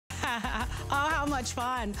Oh, how much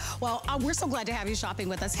fun. Well, we're so glad to have you shopping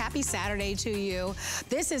with us. Happy Saturday to you.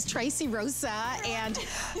 This is Tracy Rosa, and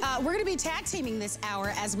we're gonna be tag teaming this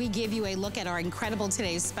hour as we give you a look at our incredible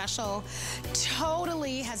today's special.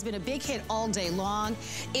 Totally has been a big hit all day long.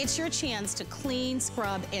 It's your chance to clean,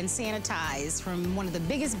 scrub, and sanitize from one of the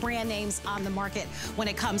biggest brand names on the market when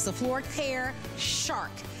it comes to floor care,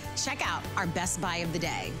 Shark. Check out our best buy of the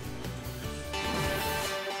day.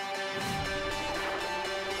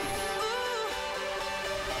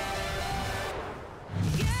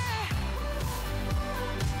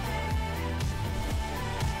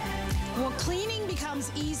 Well, cleaning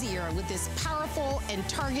becomes easier with this powerful and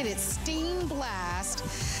targeted steam blast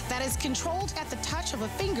that is controlled at the touch of a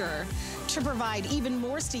finger to provide even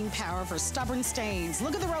more steam power for stubborn stains.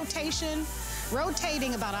 Look at the rotation,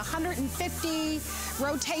 rotating about 150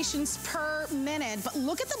 rotations per minute. But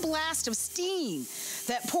look at the blast of steam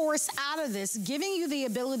that pours out of this, giving you the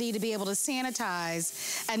ability to be able to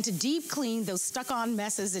sanitize and to deep clean those stuck-on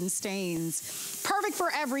messes and stains. Perfect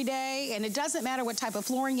for every day, and it doesn't matter what type of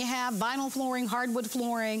flooring you have, vinyl flooring, hardwood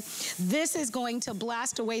flooring. This is going to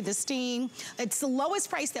blast away the steam. It's the lowest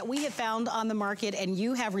price that we have found on the market, and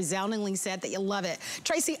you have resoundingly said that you love it.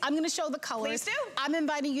 Tracy, I'm gonna show the colors. Please do. I'm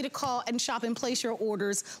inviting you to call and shop and place your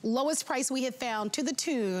orders. Lowest price we have found to the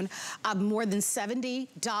tune of more than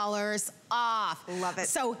 $70 off. Love it.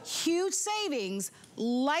 So huge savings,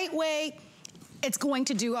 lightweight. It's going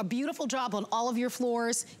to do a beautiful job on all of your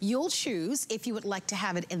floors. You'll choose if you would like to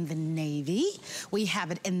have it in the navy. We have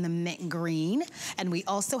it in the mint green, and we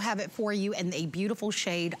also have it for you in a beautiful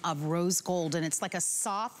shade of rose gold, and it's like a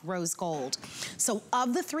soft rose gold. So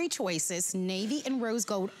of the three choices, navy and rose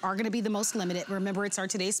gold are gonna be the most limited. Remember, it's our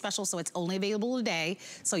today's special, so it's only available today,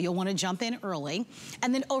 so you'll wanna jump in early.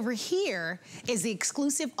 And then over here is the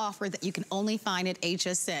exclusive offer that you can only find at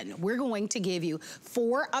HSN. We're going to give you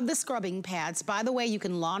 4 of the scrubbing pads. By the way, you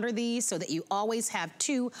can launder these so that you always have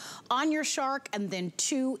 2 on your Shark and then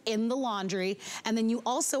 2 in the laundry. And then you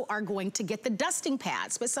also are going to get the dusting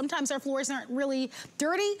pads. But sometimes our floors aren't really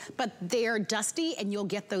dirty, but they're dusty, and you'll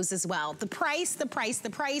get those as well. The price at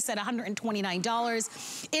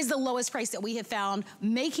 $129 is the lowest price that we have found,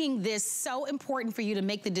 making this so important for you to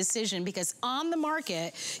make the decision, because on the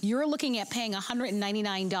market, you're looking at paying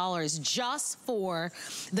 $199 just for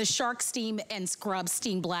the Shark Steam and Scrub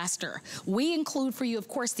Steam Blaster. We include for you, of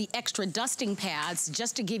course, the extra dusting pads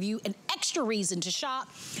just to give you an extra reason to shop.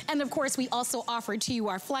 And of course, we also offer to you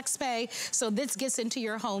our Flex Pay. So this gets into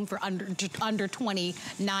your home for under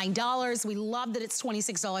 $29. We love that it's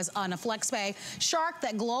 $26 on a Flex Pay. Shark,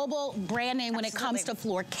 that global brand name when it comes to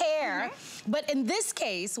floor care. But in this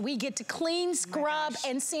case, we get to clean, scrub,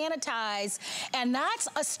 and sanitize. And that's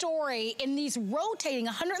a story in these rotating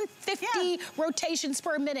 150 rotations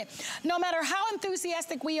per minute. No matter how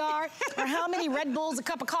enthusiastic we are or how many Red Bulls, a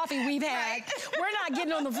cup of coffee we've had, we're not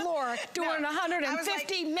getting on the floor doing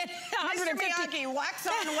 150 minutes. Mr. Miyagi, wax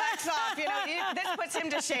on, wax off, you know, this puts him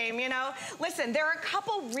to shame, you know. Listen, there are a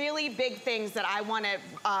couple really big things that I want to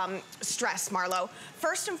stress, Marlo.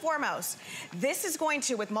 First and foremost, this is going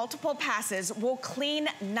to, with multiple passes, will clean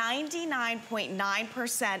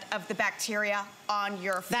 99.9% of the bacteria on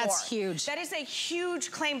your floor. That's huge. That is a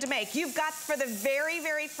huge claim to make. You've got, for the very,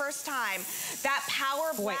 very first time, that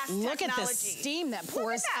power blast look technology. At the steam that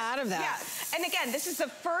pours out of that. Yeah. And again, this is the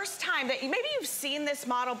first time that maybe you've seen this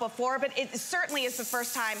model before, but it certainly is the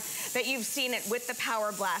first time that you've seen it with the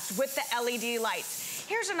power blast, with the LED lights.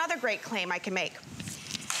 Here's another great claim I can make.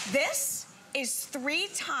 This is 3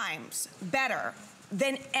 times better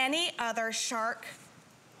than any other Shark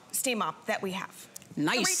steam mop that we have.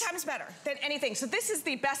 Nice. 3 times better than anything. So this is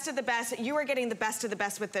the best of the best. You are getting the best of the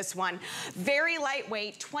best with this one. Very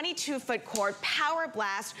lightweight, 22-foot cord, power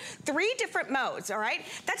blast, 3 different modes, all right?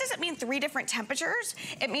 That doesn't mean 3 different temperatures.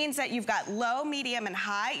 It means that you've got low, medium, and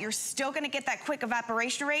high. You're still gonna get that quick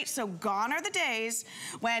evaporation rate, so gone are the days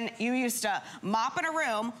when you used to mop in a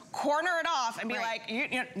room, corner it off, and be like, you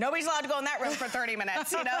know, nobody's allowed to go in that room for 30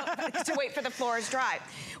 minutes, you know, to wait for the floors dry.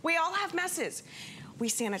 We all have messes. We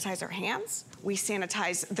sanitize our hands. We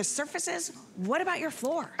sanitize the surfaces. What about your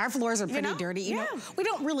floor? Our floors are pretty dirty. You know, we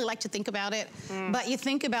don't really like to think about it, but you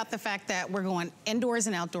think about the fact that we're going indoors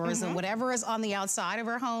and outdoors, and whatever is on the outside of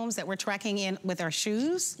our homes that we're tracking in with our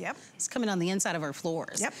shoes, it's coming on the inside of our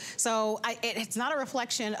floors. So it's not a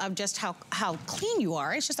reflection of just how clean you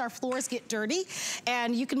are. It's just our floors get dirty,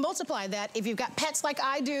 and you can multiply that if you've got pets like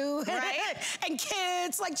I do, and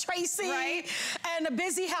kids like Tracy, and a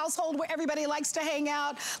busy household where everybody likes to hang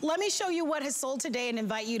out. Let me show you what has is sold today and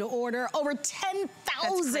invite you to order. Over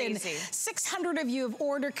 10,600 of you have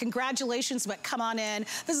ordered. Congratulations, but come on in.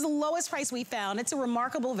 This is the lowest price we found. It's a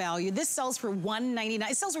remarkable value. This sells for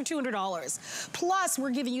 $199. It sells for $200. Plus,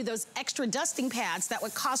 we're giving you those extra dusting pads that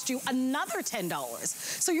would cost you another $10.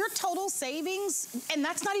 So your total savings, and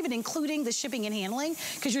that's not even including the shipping and handling,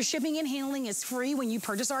 because your shipping and handling is free when you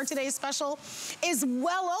purchase our today's special, is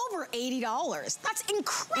well over $80. That's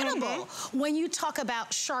incredible when you talk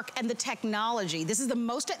about Shark and the technology. This is the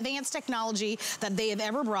most advanced technology that they have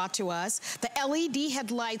ever brought to us. The LED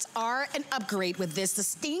headlights are an upgrade with this. The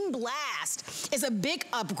Steam Blast is a big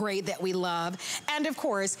upgrade that we love. And of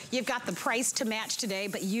course, you've got the price to match today,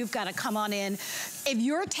 but you've got to come on in. If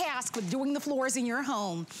you're tasked with doing the floors in your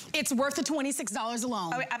home, it's worth the $26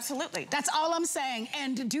 alone. Oh, absolutely. That's all I'm saying.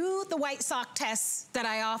 And do the white sock test that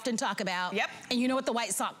I often talk about. Yep. And you know what the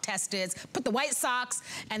white sock test is. Put the white socks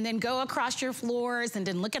and then go across your floors and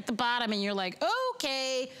then look at the bottom and you're like,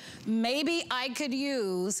 okay, maybe I could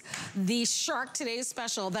use the Shark Today's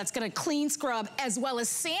Special that's gonna clean, scrub, as well as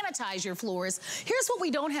sanitize your floors. Here's what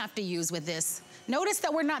we don't have to use with this. Notice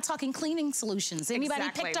that we're not talking cleaning solutions. Anybody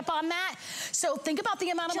picked up on that? So think about the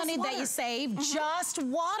amount of money that you save. Just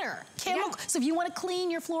water. So if you want to clean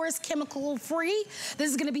your floors chemical free, this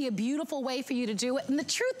is going to be a beautiful way for you to do it. And the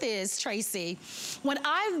truth is, Tracy, when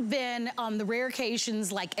I've been on the rare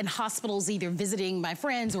occasions, like in hospitals, either visiting my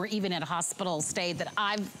friends or even at a hospital stay that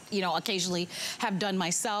I've, occasionally have done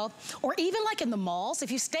myself, or even like in the malls,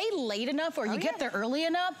 if you stay late enough or you get there early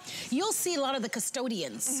enough, you'll see a lot of the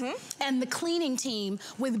custodians and the cleaning team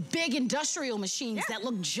with big industrial machines that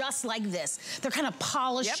look just like this. They're kind of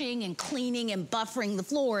polishing and cleaning and buffering the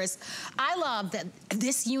floors. I love that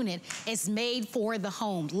this unit is made for the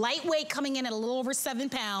home. Lightweight, coming in at a little over 7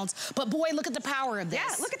 pounds, but boy, look at the power of this.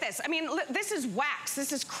 Yeah, look at this. I mean, this is wax,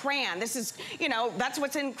 this is crayon, this is, that's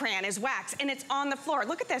what's in crayon is wax, and it's on the floor.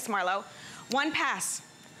 Look at this, Marlo. One pass,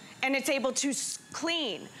 and it's able to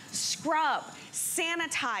clean, scrub,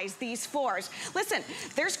 sanitize these floors. Listen,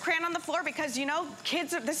 there's crayon on the floor because,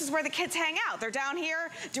 kids, this is where the kids hang out. They're down here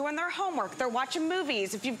doing their homework. They're watching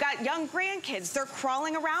movies. If you've got young grandkids, they're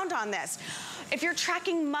crawling around on this. If you're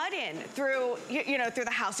tracking mud in through, through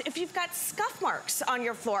the house, if you've got scuff marks on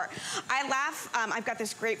your floor. I laugh, I've got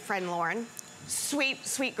this great friend, Lauren, sweet,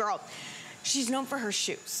 sweet girl. She's known for her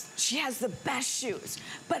shoes. She has the best shoes.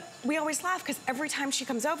 But we always laugh because every time she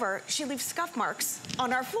comes over, she leaves scuff marks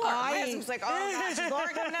on our floor. My husband's like, oh gosh, is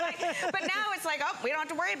Laura coming tonight? But now it's like, oh, we don't have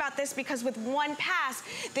to worry about this because with one pass,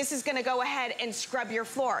 this is gonna go ahead and scrub your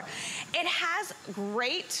floor. It has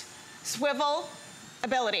great swivel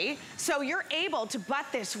ability, so you're able to butt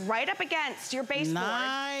this right up against your baseboard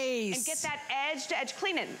and get that edge-to-edge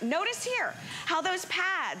cleaning. Notice here how those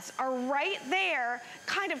pads are right there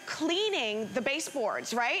kind of cleaning the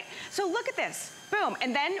baseboards, right? So look at this. Boom.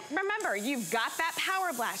 And then remember, you've got that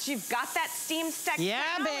power blast. You've got that steam stack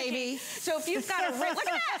technology. Baby. So if you've got a look at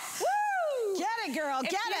that. Woo! Get it, girl.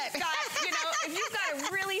 Get it. If you've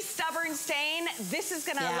got a really stubborn stain, this is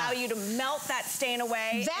going to allow you to melt that stain away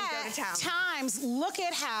and go to town. Times, look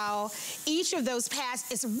at how each of those pads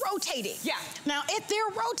is rotating. Yeah. Now, if they're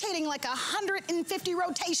rotating like 150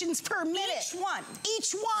 rotations per minute. Each one.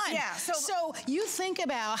 Each one. Yeah. So you think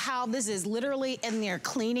about how this is literally in there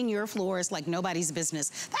cleaning your floors like nobody's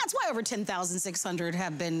business. That's why over 10,600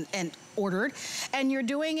 have been ordered, and you're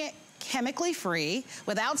doing it chemically free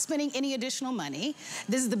without spending any additional money.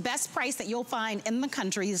 This is the best price that you'll find in the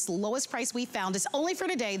country. It's the lowest price we found. It's only for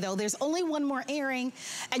today though. There's only one more airing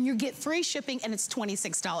and you get free shipping and it's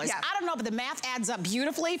 $26. Yeah. I don't know, but the math adds up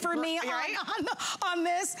beautifully for me on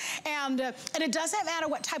this. And it doesn't matter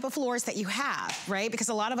what type of floors that you have, right? Because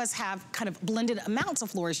a lot of us have kind of blended amounts of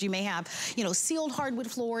floors. You may have, sealed hardwood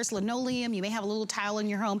floors, linoleum. You may have a little tile in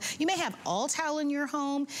your home. You may have all tile in your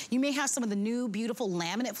home. You may have some of the new beautiful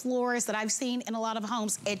laminate floors that I've seen in a lot of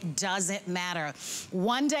homes. It doesn't matter.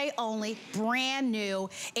 One day only, brand new.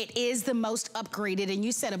 It is the most upgraded. And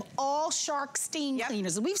you said of all Shark steam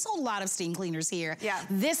cleaners, and we've sold a lot of steam cleaners here. Yeah.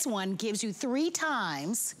 This one gives you 3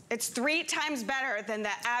 times. It's 3 times better than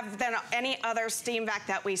any other steam vac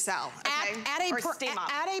that we sell. Okay? At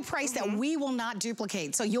a price that we will not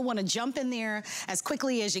duplicate. So you'll want to jump in there as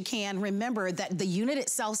quickly as you can. Remember that the unit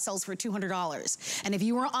itself sells for $200. And if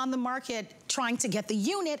you were on the market trying to get the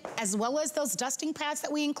unit as well as those dusting pads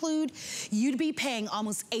that we include, you'd be paying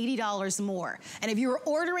almost $80 more. And if you were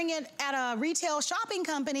ordering it at a retail shopping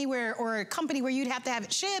company or a company where you'd have to have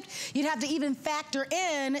it shipped, you'd have to even factor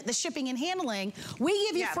in the shipping and handling. We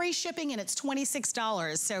give you free shipping and it's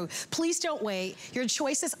 $26. So please don't wait. Your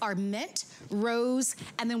choices are mint white, rose,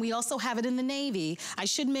 and then we also have it in the navy. I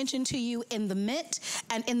should mention to you in the mint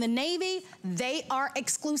and in the navy, they are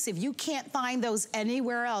exclusive. You can't find those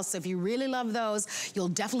anywhere else. If you really love those, you'll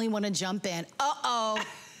definitely want to jump in. Uh-oh.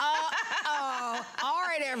 Uh-oh. All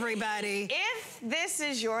right, everybody. If this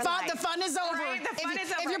is your life. The fun is over. Right? The fun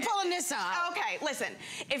is over. If you're pulling this out. Okay, listen.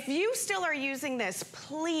 If you still are using this,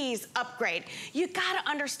 please upgrade. You gotta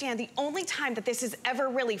understand the only time that this is ever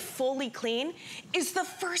really fully clean is the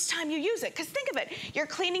first time you use it. Because think of it. You're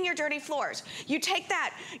cleaning your dirty floors. You take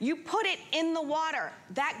that, you put it in the water.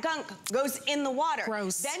 That gunk goes in the water.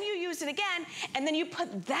 Gross. Then you use it again, and then you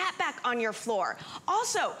put that back on your floor.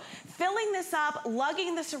 Also, filling this up,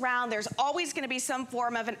 lugging this around, there's always gonna be some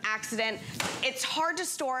form of an accident. It's hard to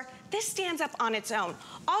store. This stands up on its own.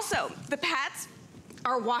 Also, the pads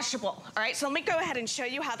are washable, all right? So let me go ahead and show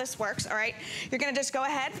you how this works, all right? You're gonna just go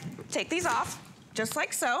ahead, take these off, just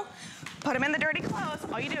like so. Put them in the dirty clothes.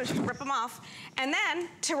 All you do is just rip them off. And then,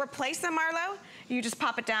 to replace them, Marlo, you just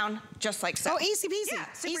pop it down just like so. Oh, easy peasy. Yeah,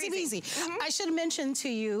 super easy. Mm-hmm. I should mention to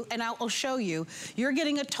you, and I will show you, you're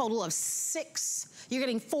getting a total of 6. You're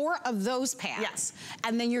getting 4 of those pads. Yes.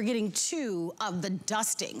 And then you're getting 2 of the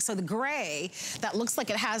dusting. So the gray, that looks like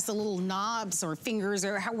it has the little knobs or fingers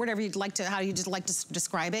or whatever you'd like to, how you just like to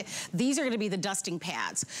describe it. These are gonna be the dusting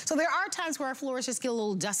pads. So there are times where our floors just get a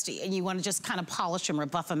little dusty and you wanna just kind of polish them or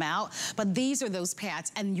buff them out. But these are those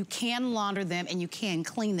pads, and you can launder them and you can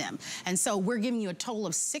clean them. And so we're giving you a total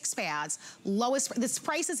of 6 pads. This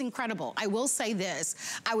price is incredible. I will say this,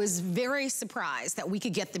 I was very surprised that we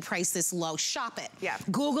could get the price this low. Shop it. Yeah.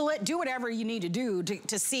 Google it, do whatever you need to do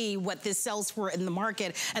to see what this sells for in the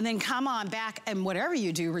market, and then come on back and whatever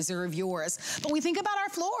you do, reserve yours. But we think about our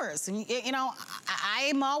floors. And, you know,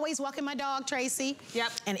 I'm always walking my dog, Tracy.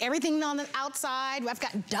 Yep. And everything on the outside, I've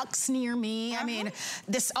got ducks near me. I mean,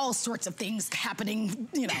 there's all sorts of things happening,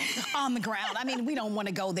 you know, on the ground. I mean, we don't want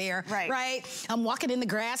to go there, right? I'm walking in the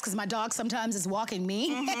grass because my dog sometimes is walking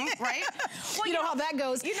me. Right? Well, you know how that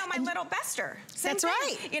goes. You know my little Bester. Same That's thing.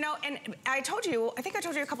 right. You know, and I told you, I think I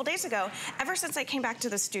told you a couple days ago, ever since I came back to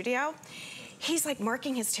the studio, he's like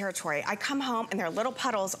marking his territory. I come home and there are little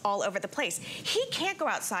puddles all over the place. He can't go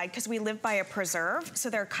outside because we live by a preserve,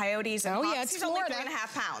 so there are coyotes and hawks. Yeah, it's he's Florida. only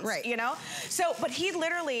 3.5 pounds, right? You know? So, but he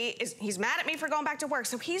literally he's mad at me for going back to work,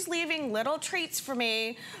 so he's leaving little treats for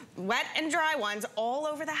me, wet and dry ones, all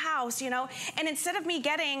over the house, you know? And instead of me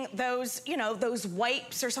getting those, you know, those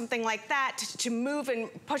wipes or something like that to move and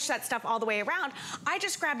push that stuff all the way around, I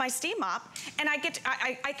just grab my steam mop and I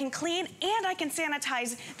can clean and I can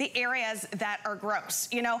sanitize the areas that are gross,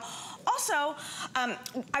 you know? Also,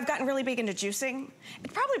 I've gotten really big into juicing.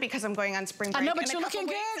 It's probably because I'm going on spring break. I know, but you're looking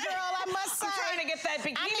good, girl, I must say. I'm trying to get that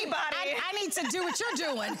bikini body. I need to do what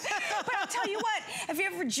you're doing. But I'll tell you what, have you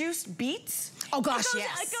ever juiced beets? Oh gosh,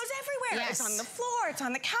 yes. It goes everywhere. Yes. It's on the floor, it's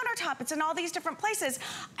on the countertop, it's in all these different places.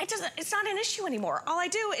 It's not an issue anymore. All I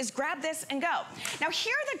do is grab this and go. Now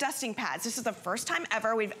here are the dusting pads. This is the first time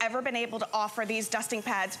ever we've ever been able to offer these dusting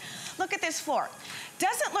pads. Look at this floor.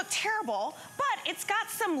 Doesn't look terrible, but it's got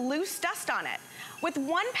some loose dust on it. With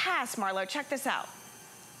one pass, Marlo, check this out.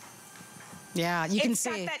 Yeah, you can see.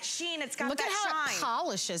 It's got that sheen, it's got Look that at how shine. it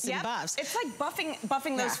polishes and buffs. It's like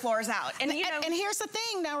buffing those floors out. And, you know, and here's the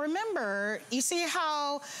thing, now remember, you see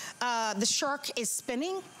how the shark is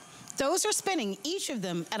spinning? Those are spinning, each of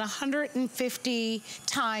them at 150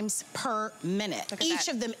 times per minute, each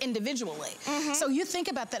of them individually. So you think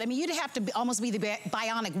about that. I mean, you'd have to almost be the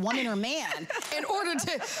bionic one-inner man in order to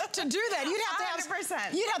do that. You'd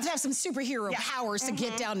have to have some superhero powers to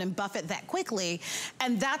get down and buff it that quickly.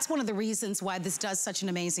 And that's one of the reasons why this does such an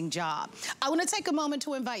amazing job. I want to take a moment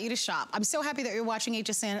to invite you to shop. I'm so happy that you're watching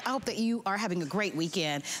HSN. I hope that you are having a great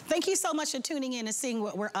weekend. Thank you so much for tuning in and seeing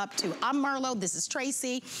what we're up to. I'm Marlo, this is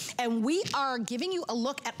Tracy, and we are giving you a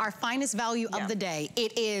look at our finest value of the day.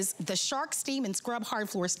 It is the Shark Steam and Scrub Hard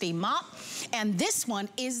Floor Steam Mop. And this one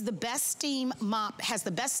is the best steam mop, has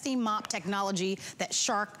the best steam mop technology that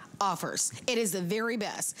Shark offers. It is the very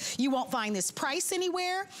best. You won't find this price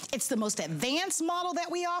anywhere. It's the most advanced model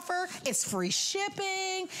that we offer. It's free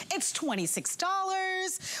shipping. It's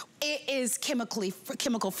 $26. It is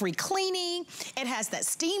chemical-free cleaning. It has that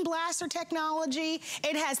steam blaster technology.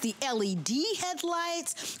 It has the LED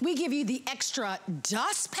headlights. We give you the extra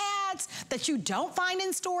dust pads that you don't find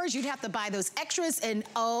in stores. You'd have to buy those extras, and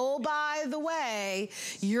oh, by the way,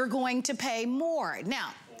 you're going to pay more.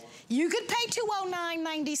 Now, you could pay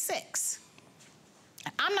 $209.96.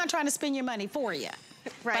 I'm not trying to spend your money for you,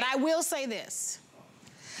 but I will say this.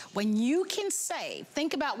 When you can save,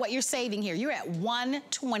 think about what you're saving here. You're at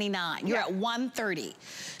 $129, you're at $130.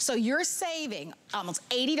 So you're saving almost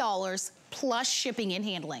 $80 plus shipping and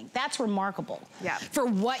handling. That's remarkable for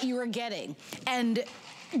what you are getting. And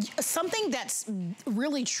something that's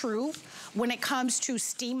really true when it comes to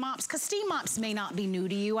steam mops, because steam mops may not be new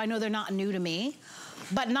to you. I know they're not new to me,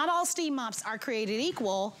 but not all steam mops are created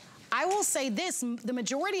equal. I will say this, the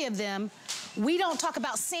majority of them, we don't talk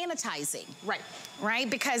about sanitizing. Right?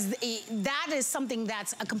 Because that is something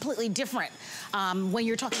that's a completely different when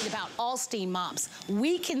you're talking about all steam mops.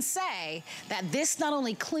 We can say that this not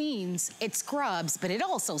only cleans, it scrubs, but it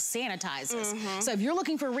also sanitizes. So if you're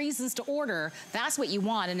looking for reasons to order, that's what you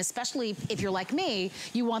want. And especially if you're like me,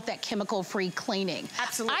 you want that chemical-free cleaning.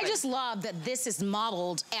 Absolutely. I just love that this is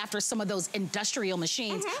modeled after some of those industrial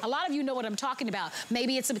machines. A lot of you know what I'm talking about.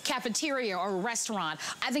 Maybe it's a cafeteria or a restaurant.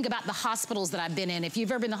 I think about the hospitals that I've been in. If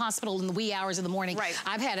you've ever been in the hospital in the wee hours of the morning,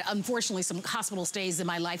 I've had, unfortunately, some hospital stays in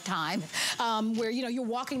my lifetime where, you know, you're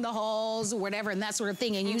walking the halls or whatever and that sort of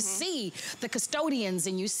thing, and you see the custodians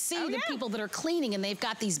and you see the people that are cleaning, and they've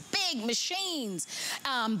got these big machines,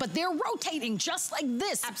 but they're rotating just like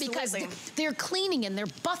this because they're cleaning and they're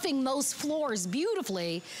buffing those floors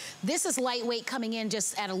beautifully. This is lightweight, coming in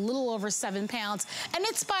just at a little over 7 pounds, and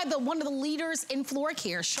it's by one of the leaders in floor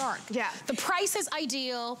care, Shark. The price is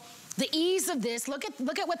ideal. The ease of this, look at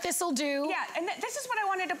what this will do. And this is what I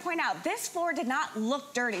wanted to point out. This floor did not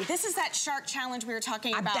look dirty. This is that Shark challenge we were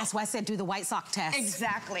talking about. That's why I said do the white sock test.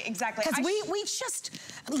 Exactly. Because we just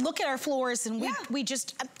look at our floors and we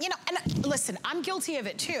just, you know, and listen, I'm guilty of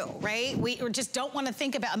it too, right? We just don't want to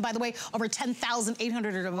think about, and by the way, over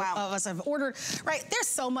 10,800 of us have ordered, right? There's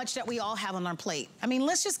so much that we all have on our plate. I mean,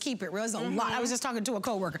 let's just keep it real. There's a lot. I was just talking to a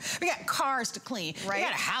coworker. We got cars to clean. We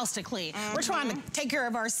got a house to clean. We're trying to take care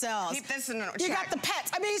of ourselves. Keep this in check. You got the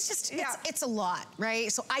pets. I mean, it's just, it's a lot,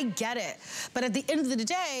 right? So I get it. But at the end of the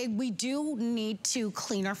day, we do need to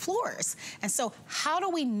clean our floors. And so how do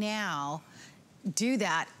we now do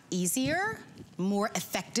that easier, more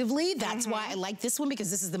effectively? That's why I like this one, because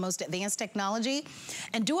this is the most advanced technology,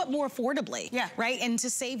 and do it more affordably, right? And to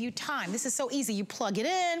save you time. This is so easy. You plug it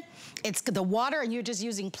in, it's the water, and you're just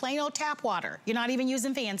using plain old tap water. You're not even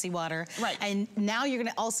using fancy water. And now you're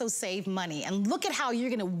gonna also save money. And look at how you're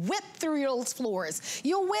gonna whip through those floors.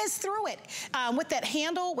 You'll whiz through it with that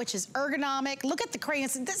handle, which is ergonomic. Look at the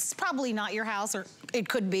crayons. This is probably not your house, or it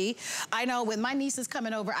could be. I know with my nieces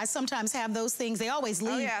coming over, I sometimes have those things. They always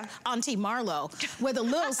leave Auntie Marlo with a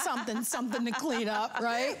little something to clean up,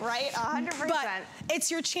 right? 100%. But it's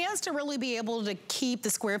your chance to really be able to keep the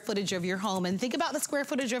square footage of your home. And think about the square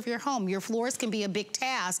footage of your home. Your floors can be a big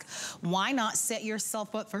task. Why not set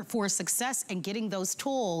yourself up for success and getting those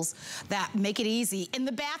tools that make it easy? In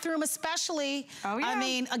the bathroom especially. I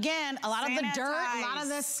mean, again, a lot of the dirt, a lot of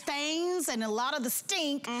the stains, and a lot of the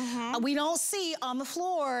stink we don't see on the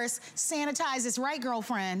floors. Sanitize is right,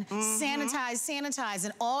 girlfriend. Sanitize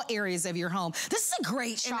in all areas of your home. This is a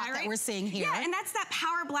great shot that we're seeing here. And that's that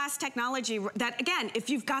Power Blast technology that, again, if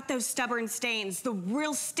you've got those stubborn stains, the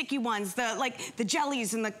real sticky ones, like the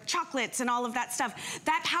jellies and the chocolates and all of that stuff,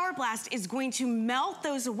 that Power Blast is going to melt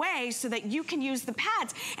those away so that you can use the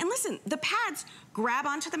pads. And listen, the pads grab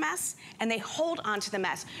onto the mess and they hold onto the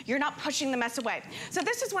mess. You're not pushing the mess away. So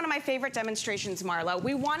this is one of my favorite demonstrations, Marlo.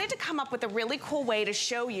 We wanted to come up with a really cool way to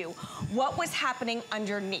show you what was happening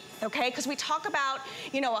underneath, okay? Because we talk about,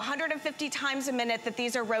 you know, 150 times a minute that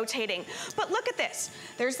these are rotating. But look at this.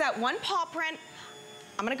 There's that one paw print.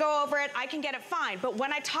 I'm gonna go over it. I can get it fine. But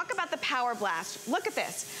when I talk about the Power Blast, look at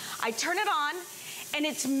this. I turn it on and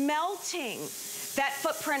it's melting that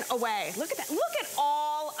footprint away. Look at that. Look at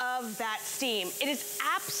all of that steam. It is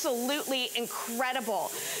absolutely incredible.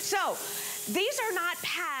 So these are not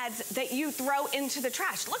pads that you throw into the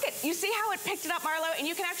trash. Look at, you see how it picked it up, Marlo? And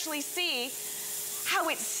you can actually see how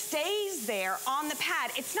it stays there on the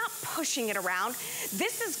pad. It's not pushing it around.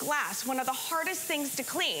 This is glass, one of the hardest things to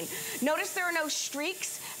clean. Notice there are no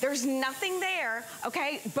streaks. There's nothing there,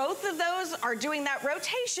 okay? Both of those are doing that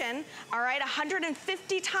rotation, all right,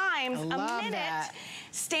 150 times a minute.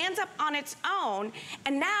 Stands up on its own,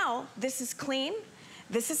 and now this is clean.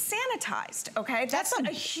 This is sanitized, okay? That's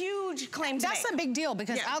a huge claim to make. That's a big deal,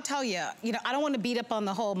 because I'll tell you, you know, I don't want to beat up on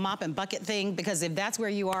the whole mop and bucket thing, because if that's where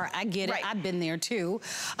you are, I get it. I've been there too.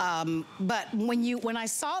 But when I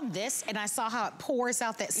saw this and I saw how it pours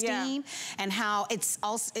out that steam and how it's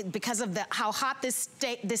also, because of how hot this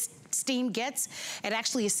steam gets, it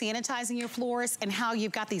actually is sanitizing your floors, and how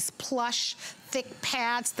you've got these plush, thick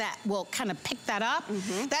pads that will kind of pick that up.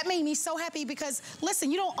 That made me so happy because,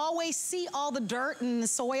 listen, you don't always see all the dirt and the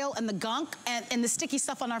soil and the gunk and the sticky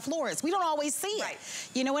stuff on our floors. We don't always see it.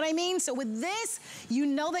 You know what I mean? So with this, you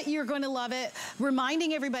know that you're going to love it.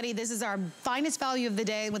 Reminding everybody, this is our finest value of the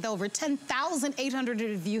day with over 10,800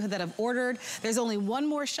 of you that have ordered. There's only one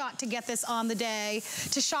more shot to get this on the day.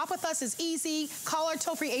 To shop with us is easy. Call our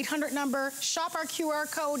toll-free 800 number. Shop our QR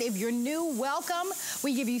code. If you're new, welcome.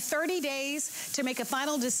 We give you 30 days to make a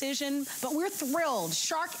final decision, but we're thrilled.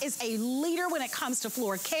 Shark is a leader when it comes to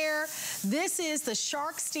floor care. This is the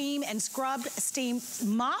Shark Steam and Scrubbed Steam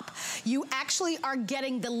Mop. You actually are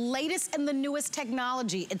getting the latest and the newest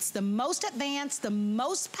technology. It's the most advanced, the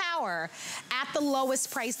most power at the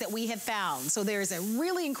lowest price that we have found. So there's a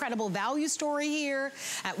really incredible value story here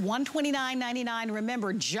at $129.99.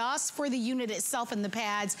 Remember, just for the unit itself and the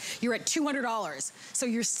pads, you're at $200. So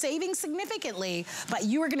you're saving significantly, but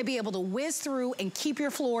you are going to be able to whiz through and keep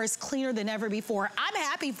your floors cleaner than ever before. I'm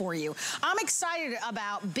happy for you. I'm excited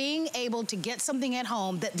about being able to get something at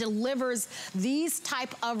home that delivers these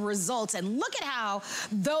type of results. And look at how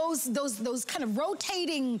those kind of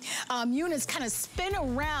rotating units kind of spin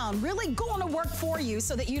around, really going to work for you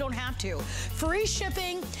so that you don't have to. Free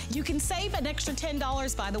shipping. You can save an extra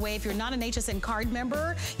 $10, by the way, if you're not an HSN card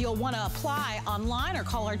member. You'll want to apply online or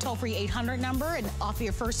call our toll-free 800 number, and off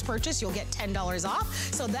your first purchase, you'll get $10 off.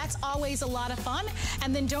 So that's always a lot of fun.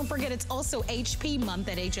 And then don't forget, it's also HP month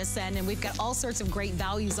at HSN, and we've got all sorts of great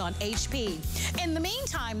values on HP. In the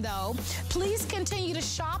meantime, though, please continue to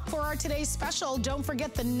shop for our today's special. Don't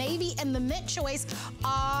forget the navy and the mint choice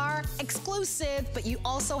are exclusive, but you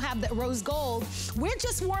also have the rose gold. We're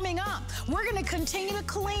just warming up. We're going to continue to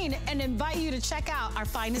clean and invite you to check out our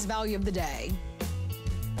finest value of the day.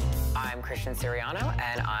 I'm Christian Siriano,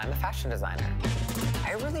 and I'm a fashion designer.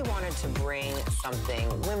 I really wanted to bring something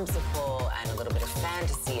whimsical and a little bit of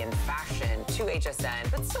fantasy and fashion to HSN,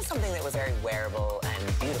 but still something that was very wearable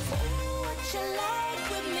and beautiful. What you like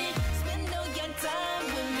with me? Spend all your time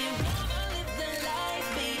with me. Live the life,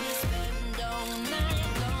 baby. Spend all night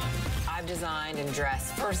long. I've designed and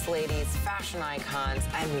dressed first ladies, fashion icons,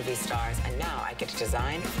 and movie stars, and now I get to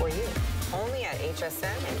design for you. Only at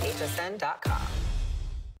HSN and hsn.com.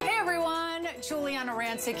 Hey everyone, Juliana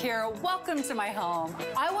Rancic here. Welcome to my home.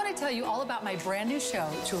 I want to tell you all about my brand new show,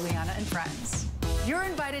 Juliana and Friends. You're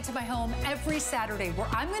invited to my home every Saturday where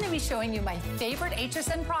I'm going to be showing you my favorite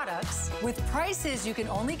HSN products with prices you can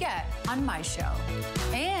only get on my show.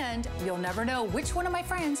 And you'll never know which one of my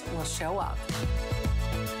friends will show up.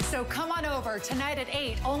 So come on over tonight at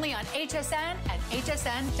 8, only on HSN and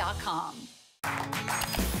hsn.com.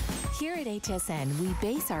 Here at HSN, we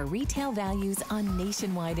base our retail values on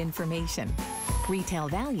nationwide information. Retail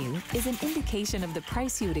value is an indication of the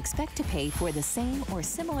price you would expect to pay for the same or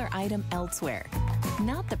similar item elsewhere,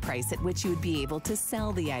 not the price at which you would be able to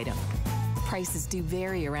sell the item. Prices do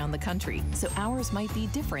vary around the country, so ours might be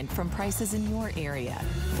different from prices in your area.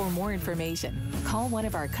 For more information, call one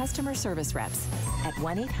of our customer service reps at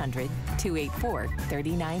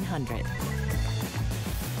 1-800-284-3900.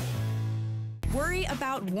 Worry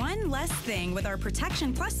about one less thing with our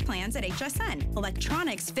Protection Plus plans at HSN.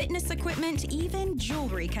 Electronics, fitness equipment, even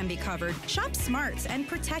jewelry can be covered. Shop smart and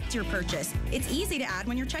protect your purchase. It's easy to add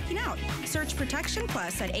when you're checking out. Search Protection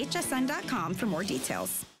Plus at hsn.com for more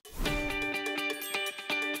details.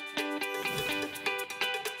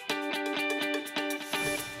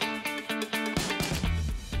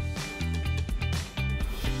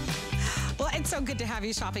 It's so good to have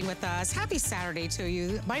you shopping with us. Happy Saturday to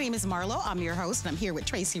you. My name is Marlo. I'm your host, and I'm here with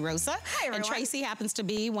Tracy Rosa. Hi, everyone. And Tracy happens to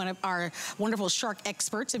be one of our wonderful shark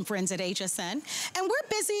experts and friends at HSN. And we're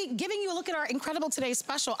busy giving you a look at our incredible today's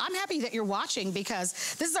special. I'm happy that you're watching because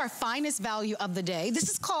this is our finest value of the day. This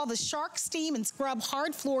is called the Shark Steam and Scrub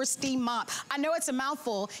Hard Floor Steam Mop. I know it's a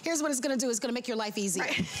mouthful. Here's what it's going to do. It's going to make your life easier.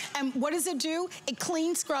 Right. And what does it do? It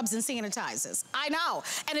cleans, scrubs, and sanitizes. I know.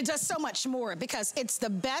 And it does so much more because it's the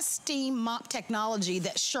best steam mop technology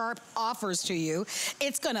that Sharp offers to you.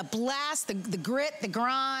 It's gonna blast the grit, the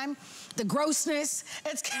grime, the grossness.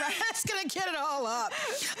 It's gonna get it all up.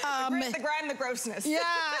 The grit, the grime, the grossness. Yeah,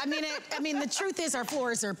 I mean, the truth is our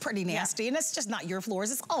floors are pretty nasty, and it's just not your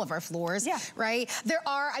floors, it's all of our floors, right?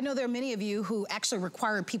 I know there are many of you who actually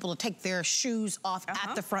require people to take their shoes off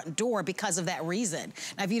at the front door because of that reason.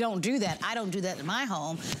 Now, if you don't do that, I don't do that in my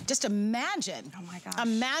home. Just imagine, oh my gosh,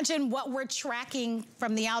 imagine what we're tracking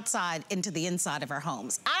from the outside into the inside of our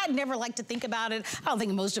homes. I'd never like to think about it. I don't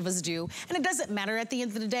think most of us do. And it doesn't matter at the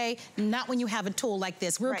end of the day. not when you have a tool like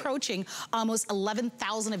this. We're approaching almost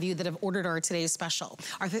 11,000 of you that have ordered our today's special.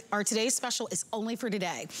 Our today's special is only for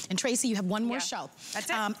today. And Tracy, you have one more show. That's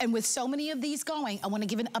it. And with so many of these going, I want to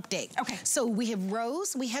give an update. Okay. So we have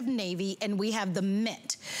rose, we have navy, and we have the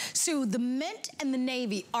mint. So the mint and the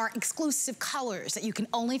navy are exclusive colors that you can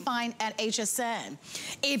only find at HSN.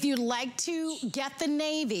 If you'd like to get the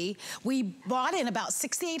navy, we bought in about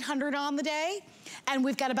 6,800 on the day, and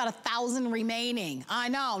we've got about 1,000 remaining. I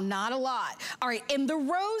know, not a lot. All right, in the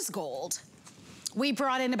rose gold, we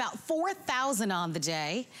brought in about 4,000 on the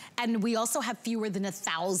day, and we also have fewer than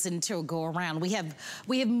 1,000 to go around. We have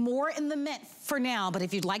more in the mint for now, but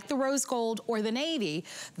if you'd like the rose gold or the navy,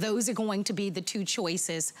 those are going to be the two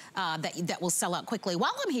choices that will sell out quickly.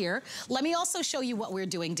 While I'm here, let me also show you what we're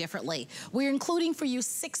doing differently. We're including for you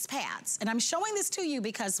 6 pads, and I'm showing this to you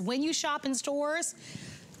because when you shop in stores,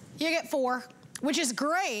 you get 4. Which is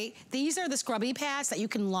great. These are the scrubby pads that you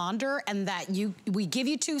can launder and that we give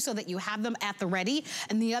you 2 so that you have them at the ready.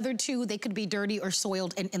 And the other 2, they could be dirty or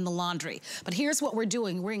soiled in the laundry. But here's what we're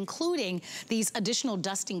doing. We're including these additional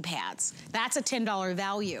dusting pads. That's a $10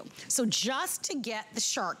 value. So just to get the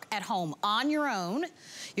Shark at home on your own,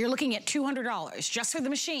 you're looking at $200 just for the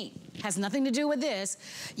machine. Has nothing to do with this.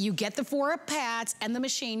 You get the 4 pads and the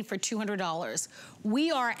machine for $200.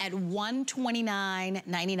 We are at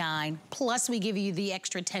 $129.99, plus we give you the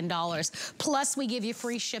extra $10, plus we give you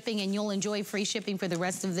free shipping, and you'll enjoy free shipping for the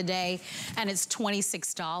rest of the day, and it's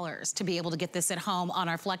 $26 to be able to get this at home on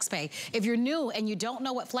our FlexPay. If you're new and you don't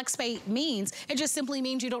know what FlexPay means, it just simply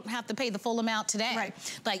means you don't have to pay the full amount today.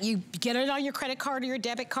 Right. Like you get it on your credit card or your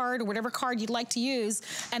debit card or whatever card you'd like to use,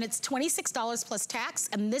 and it's $26 plus tax,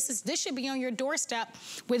 and this should be on your doorstep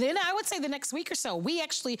within, I would say, the next week or so. We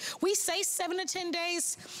say 7 to 10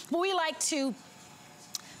 days, but we like to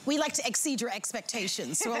exceed your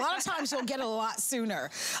expectations. So a lot of times you'll get it a lot sooner.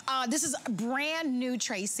 This is brand new,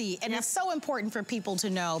 Tracy, and it's so important for people to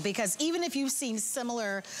know because even if you've seen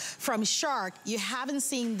similar from Shark, you haven't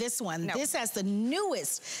seen this one. No. This has the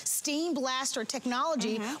newest steam blaster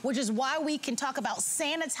technology, which is why we can talk about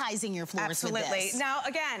sanitizing your floors with this. Now,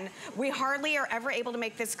 again, we hardly are ever able to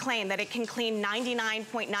make this claim that it can clean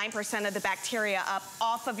 99.9% of the bacteria up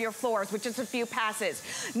off of your floors with just a few passes.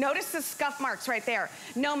 Notice the scuff marks right there.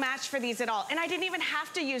 No match for these at all. And I didn't even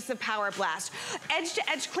have to use the Power Blast. Edge to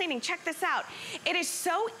edge cleaning, check this out. It is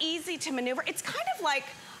so easy to maneuver. It's kind of like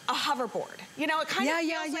a hoverboard. You know, it kind of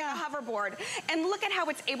feels like a hoverboard. And look at how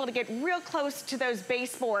it's able to get real close to those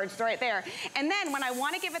baseboards right there. And then when I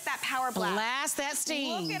want to give it that power blast that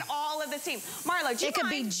steam. Look at all of the steam. Marlo, do you mind? It could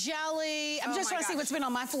be jelly. I'm just trying to see what's been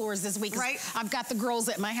on my floors this week. Right. I've got the girls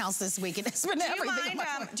at my house this week, and it's been everything.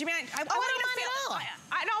 Do you mind? I don't mind at all.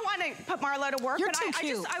 I don't want to put Marlo to work, You're but too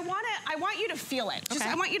cute. I want you to feel it. Just,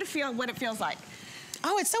 I want you to feel what it feels like.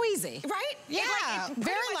 Oh, it's so easy. Right? Yeah, it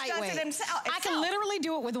very lightweight. I can literally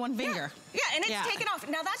do it with one finger. Yeah, and it's taken off.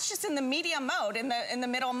 Now that's just in the medium mode, in the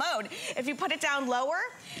middle mode. If you put it down lower,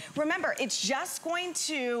 remember, it's just going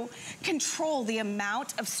to control the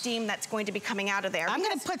amount of steam that's going to be coming out of there. I'm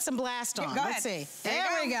gonna put some blast on. Go Let's ahead. see. There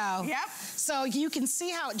we go. Yep. So you can see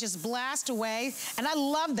how it just blasts away. And I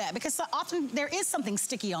love that because so often there is something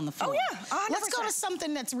sticky on the floor. Oh yeah, 100%. Let's go to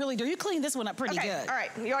something that's really dirty. You clean this one up pretty good. All right,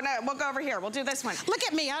 we'll go over here. We'll do this one. Look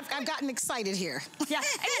at me, I've gotten excited here. Yeah, and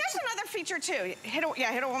there's another feature too. Hit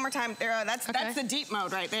it one more time. There, that's the deep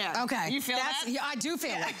mode right there. Okay. You feel that? Yeah, I do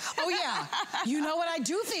feel it. Oh yeah. You know what? I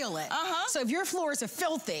do feel it. So if your floors are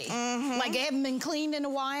filthy, like they haven't been cleaned in a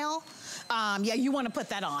while, yeah, you want to put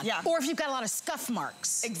that on. Yeah. Or if you've got a lot of scuff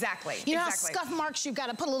marks. Exactly. You know how scuff marks, you've got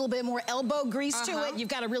to put a little bit more elbow grease to it. You've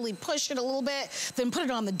got to really push it a little bit, then put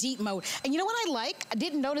it on the deep mode. And you know what I like? I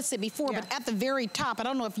didn't notice it before, but at the very top, I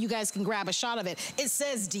don't know if you guys can grab a shot of it, it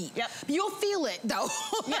says deep. Yep. You'll feel it though.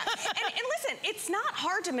 Yeah, and listen, it's not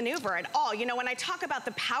hard to maneuver at all. You know, when I talk about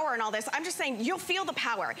the power and all this, I'm just saying you'll feel the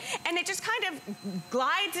power. And it just kind of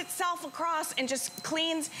glides itself across and just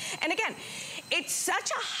cleans. And again, it's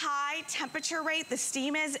such a high temperature rate, the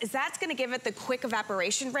steam is that's gonna give it the quick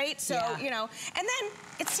evaporation rate. So, you know, and then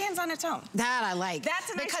it stands on its own. That I like.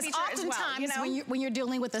 That's a nice feature as well. Because oftentimes when you're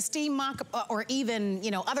dealing with a steam mop or even,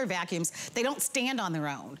 you know, other vacuums, they don't stand on their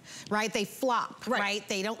own, right? They flop, right?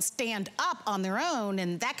 They don't stand up on their own,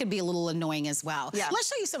 and that could be a little annoying as well. Yeah. Let's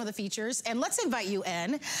show you some of the features, and let's invite you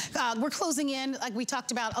in. We're closing in, like we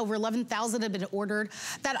talked about, over 11,000 have been ordered.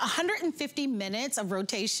 That 150 minutes of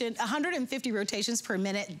rotation, 150 rotations per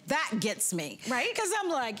minute, that gets me. Right? Because I'm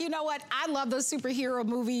like, you know what? I love those superhero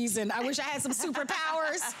movies, and I wish I had some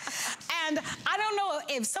superpowers. And I don't know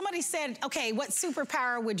if somebody said, okay, what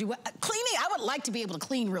superpower would you, cleaning, I would like to be able to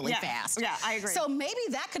clean really fast. Yeah, I agree. So maybe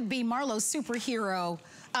that could be Marlo's superhero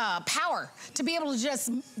power to be able to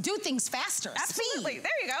just do things faster. Absolutely. Speed.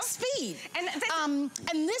 There you go. Speed.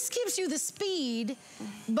 And this gives you the speed,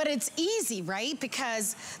 but it's easy, right?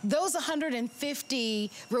 Because those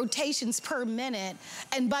 150 rotations per minute,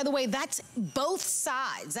 and by the way, that's both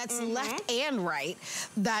sides. That's left and right.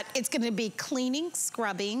 That it's going to be cleaning,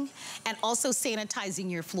 scrubbing, and also sanitizing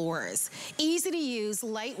your floors. Easy to use,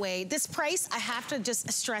 lightweight. This price, I have to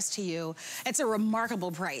just stress to you, it's a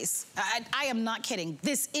remarkable price. I am not kidding.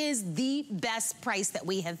 This is the best price that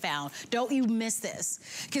we have found. Don't you miss this,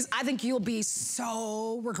 because I think you'll be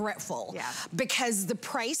so regretful. Yeah. Because the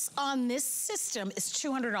price on this system is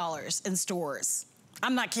 $200 in stores.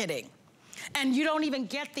 I'm not kidding. And you don't even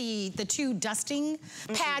get the two dusting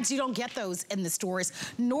pads. You don't get those in the stores,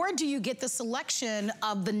 nor do you get the selection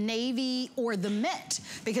of the navy or the mint,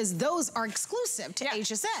 because those are exclusive to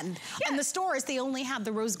HSN. In the stores, they only have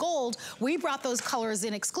the rose gold. We brought those colors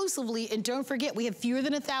in exclusively, and don't forget, we have fewer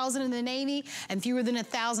than 1,000 in the navy and fewer than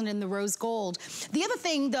 1,000 in the rose gold. The other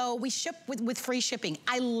thing, though, we ship with free shipping.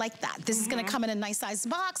 I like that. This is gonna come in a nice sized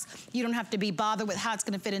box. You don't have to be bothered with how it's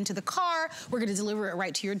gonna fit into the car. We're gonna deliver it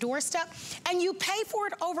right to your doorstep. And you pay for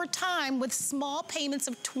it over time with small payments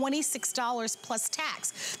of $26 plus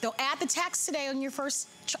tax. They'll add the tax today on your first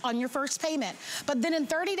payment. But then in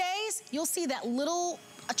 30 days, you'll see that little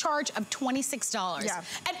charge of $26. Yeah.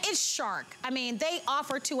 And it's Shark. I mean, they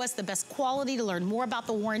offer to us the best quality. To learn more about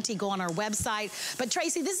the warranty, go on our website. But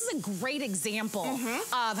Tracy, this is a great example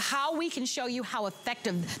of how we can show you how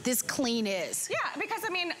effective this clean is. Yeah, because I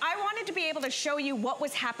mean, I wanted to be able to show you what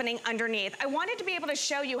was happening underneath. I wanted to be able to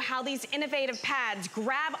show you how these innovative pads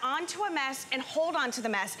grab onto a mess and hold onto the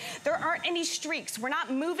mess. There aren't any streaks. We're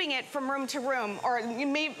not moving it from room to room, or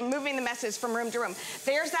moving the messes from room to room.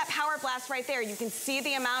 There's that power blast right there. You can see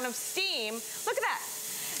the amount of steam. Look at that.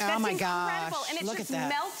 That's my incredible. gosh. And it's Look just at that.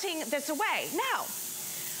 melting this away. Now,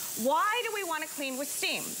 why do we want to clean with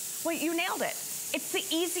steam? Well, you nailed it. It's the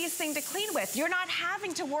easiest thing to clean with. You're not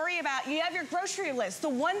having to worry about, you have your grocery list. The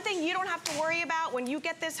one thing you don't have to worry about when you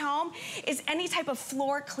get this home is any type of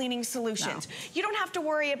floor cleaning solutions. No. You don't have to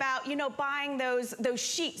worry about, you know, buying those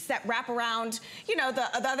sheets that wrap around, you know, the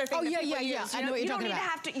other thing that people use. I know what you're talking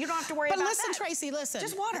about. You don't have to worry about that. But listen, Tracy, listen.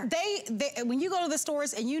 Just water. They when you go to the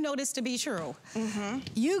stores, and you know this to be true,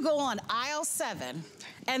 you go on aisle 7,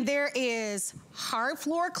 and there is hard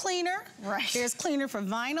floor cleaner. Right. There's cleaner for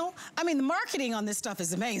vinyl. I mean, the marketing on this stuff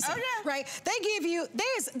is amazing. Oh, yeah. Right? They give you,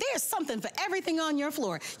 there's something for everything on your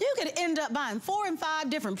floor. You could end up buying 4 and 5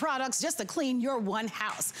 different products just to clean your one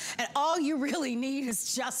house. And all you really need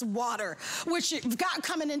is just water, which you've got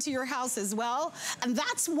coming into your house as well. And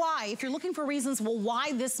that's why, if you're looking for reasons, well,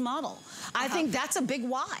 why this model? I think that's a big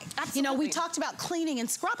why. Absolutely. You know, we talked about cleaning and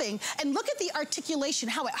scrubbing, and look at the articulation,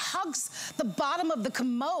 how it hugs the bottom of the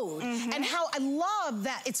commode, and how I love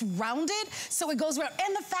that it's rounded, so it goes around,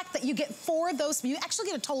 and the fact that you get 4 of those. You actually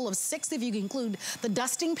get a total of 6 if you include the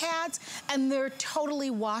dusting pads, and they're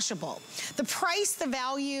totally washable. The price, the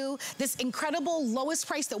value, this incredible lowest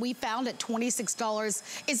price that we found at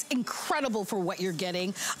 $26 is incredible for what you're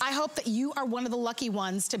getting. I hope that you are one of the lucky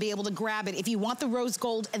ones to be able to grab it. If you want the rose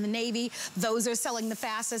gold and the navy, those are selling the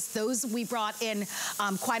fastest. Those we brought in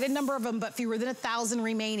quite a number of them, but fewer than 1,000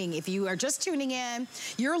 remaining. If you are just tuning in,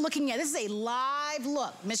 you're looking at, this is a live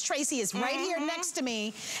look. Miss Tracy is right here next to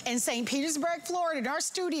me in St. Petersburg, Florida, in our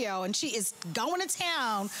studio, and she is going to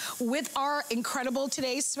town with our incredible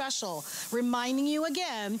today's special, reminding you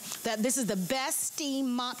again that this is the best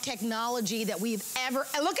steam mop technology that we've ever,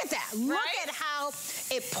 look at that. Look at how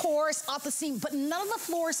it pours off the seam, but none of the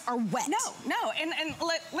floors are wet. No, and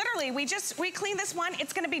literally, we clean this one,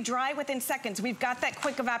 it's gonna be dry within seconds. We've got that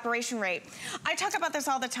quick evaporation rate. I talk about this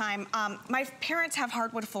all the time. My parents have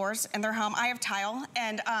hardwood floors in their home. I have tile,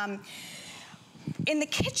 and in the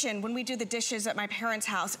kitchen, when we do the dishes at my parents'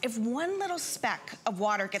 house, if one little speck of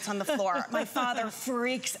water gets on the floor, my father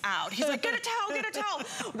freaks out. He's like, get a towel, get a towel.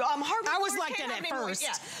 I was like that at first.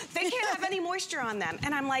 Yeah, they can't have any moisture on them.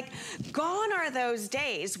 And I'm like, gone are those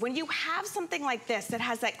days when you have something like this that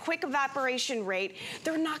has that quick evaporation rate,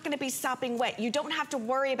 they're not gonna be sopping wet. You don't have to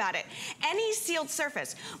worry about it. Any sealed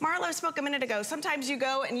surface. Marlo spoke a minute ago, sometimes you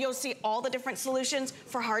go and you'll see all the different solutions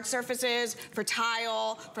for hard surfaces, for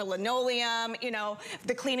tile, for linoleum, you know,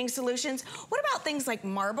 the cleaning solutions. What about things like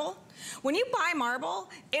marble? When you buy marble,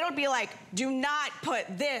 it'll be like, do not put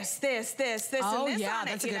this, and this on it. Oh yeah,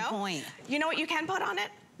 that's a good point. You know what you can put on it?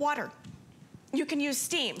 Water. You can use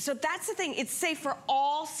steam. So that's the thing, it's safe for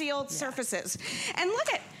all sealed surfaces. And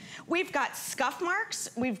look at, we've got scuff marks,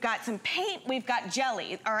 we've got some paint, we've got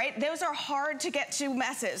jelly, all right? Those are hard to get to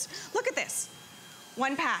messes. Look at this,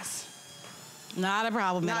 one pass. Not a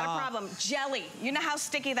problem at all. Not a problem. Jelly. You know how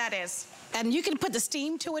sticky that is. And you can put the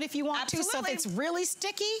steam to it if you want to. So if it's really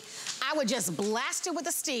sticky, I would just blast it with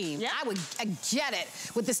the steam. Yep. I would get it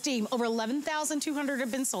with the steam. Over 11,200 have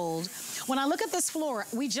been sold. When I look at this floor,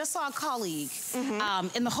 we just saw a colleague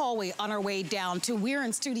in the hallway on our way down to, we're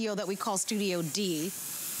in studio that we call Studio D.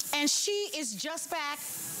 And she is just back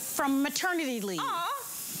from maternity leave.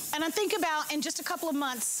 Aww. And I think about in just a couple of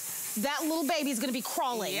months, that little baby is gonna be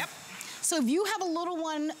crawling. Yep. So if you have a little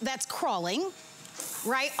one that's crawling,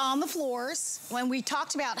 right on the floors, when we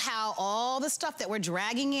talked about how all the stuff that we're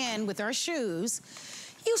dragging in with our shoes,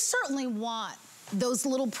 you certainly want those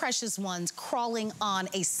little precious ones crawling on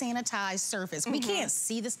a sanitized surface. We can't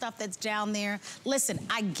see the stuff that's down there. Listen,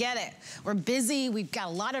 I get it. We're busy. We've got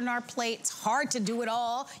a lot on our plate. It's hard to do it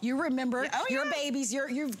all. You remember your babies, your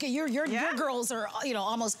girls are, you know,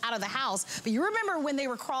 almost out of the house. But you remember when they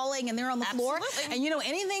were crawling and they're on the floor? And you know,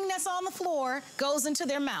 anything that's on the floor goes into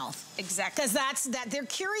their mouth. Exactly. Because they're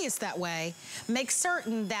curious that way. Make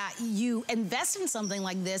certain that you invest in something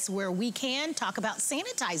like this where we can talk about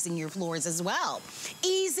sanitizing your floors as well.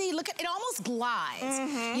 Easy, look at it, almost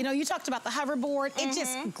glides. You know, you talked about the hoverboard. It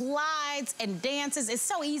just glides and dances. It's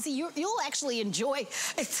so easy. You'll actually enjoy.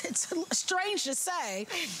 It's strange to say,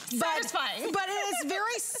 satisfying. But it is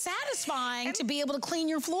very satisfying to be able to clean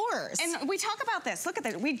your floors. And we talk about this. Look at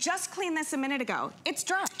this. We just cleaned this a minute ago. It's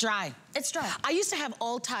dry. Dry. It's dry. I used to have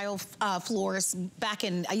all tile floors back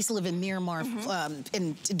in, I used to live in Miramar,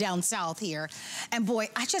 down south here. And boy,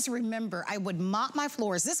 I just remember I would mop my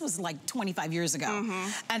floors. This was like 25 years ago.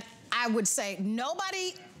 And I would say,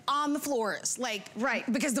 nobody on the floors,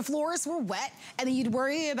 because the floors were wet, and then you'd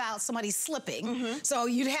worry about somebody slipping. So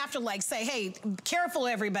you'd have to like say, hey, careful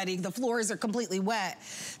everybody, the floors are completely wet.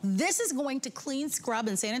 This is going to clean, scrub,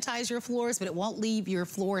 and sanitize your floors, but it won't leave your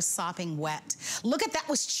floors sopping wet. Look at that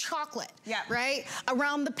was chocolate, right?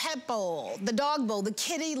 Around the pet bowl, the dog bowl, the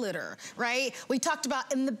kitty litter, right? We talked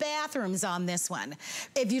about in the bathrooms on this one.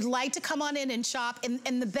 If you'd like to come on in and shop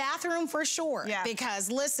in the bathroom for sure,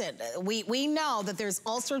 because listen, we know that there's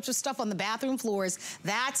all sorts of stuff on the bathroom floors.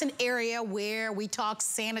 That's an area where we talk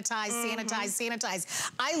sanitize, sanitize, sanitize.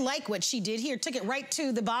 I like what she did here. Took it right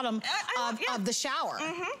to the bottom of the shower.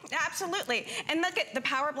 Absolutely. And look at the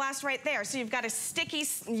Power Blast right there. So you've got a sticky,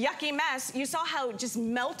 yucky mess. You saw how it just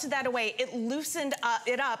melted that away. It loosened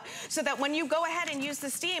it up so that when you go ahead and use the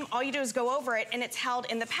steam, all you do is go over it and it's held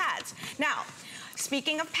in the pads. Now,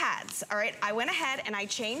 speaking of pads, all right, I went ahead and I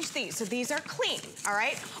changed these. So these are clean, all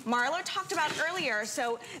right? Marlo talked about earlier,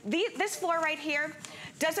 so this floor right here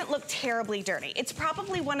doesn't look terribly dirty. It's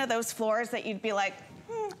probably one of those floors that you'd be like,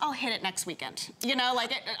 I'll hit it next weekend. You know,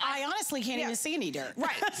 like I honestly can't even see any dirt.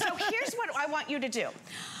 Right, so here's what I want you to do.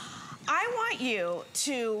 I want you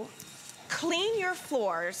to clean your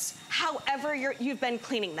floors however you've been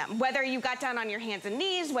cleaning them. Whether you got down on your hands and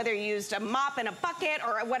knees, whether you used a mop and a bucket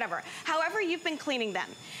or whatever. However you've been cleaning them.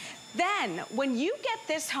 Then, when you get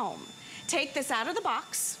this home, take this out of the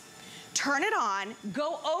box, turn it on,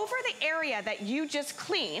 go over the area that you just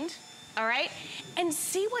cleaned, all right, and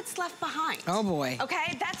see what's left behind. Oh boy.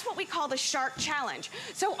 Okay, that's what we call the shark challenge.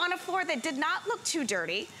 So on a floor that did not look too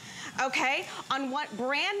dirty, okay, on what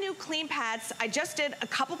brand new clean pads, I just did a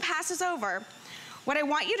couple passes over. What I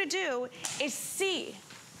want you to do is see,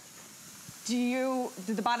 do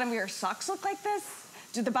the bottom of your socks look like this?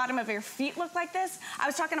 Do the bottom of your feet look like this? I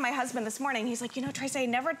was talking to my husband this morning. He's like, you know, Tracy, I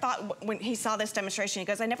never thought, when he saw this demonstration, he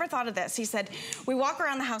goes, I never thought of this. He said, we walk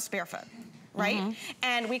around the house barefoot, right?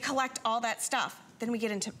 And we collect all that stuff. Then we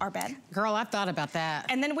get into our bed. Girl, I've thought about that.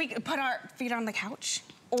 And then we put our feet on the couch.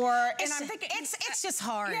 And I'm thinking, it's just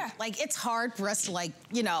hard. Like, it's hard for us to, like,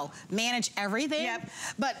 you know, manage everything.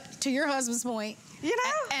 But to your husband's point, you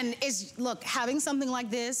know, and look, having something like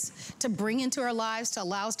this to bring into our lives to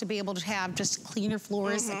allow us to be able to have just cleaner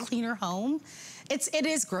floors, a cleaner home. It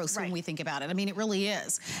is gross when we think about it. I mean, it really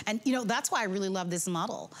is. And, you know, that's why I really love this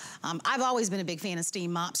model. I've always been a big fan of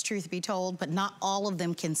steam mops, truth be told, but not all of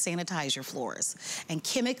them can sanitize your floors. And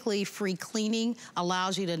chemically free cleaning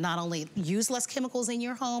allows you to not only use less chemicals in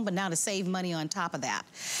your home, but now to save money on top of that.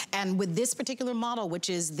 And with this particular model, which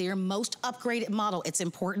is their most upgraded model, it's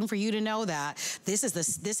important for you to know that this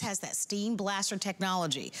has that steam blaster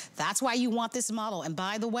technology. That's why you want this model. And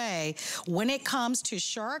by the way, when it comes to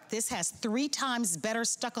Shark, this has 3 times better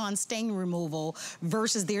stuck-on stain removal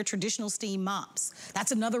versus their traditional steam mops.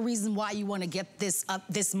 That's another reason why you want to get this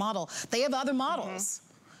model. They have other models,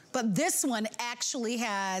 but this one actually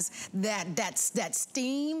has that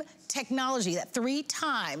steam technology, that 3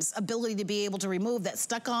 times ability to be able to remove that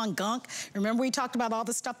stuck-on gunk. Remember we talked about all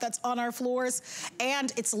the stuff that's on our floors?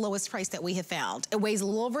 And it's the lowest price that we have found. It weighs a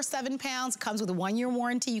little over 7 pounds. It comes with a 1-year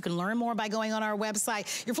warranty. You can learn more by going on our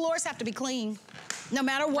website. Your floors have to be clean. No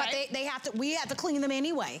matter what, we have to clean them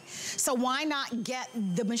anyway. So why not get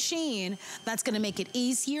the machine that's gonna make it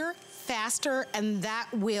easier, faster, and that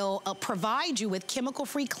will provide you with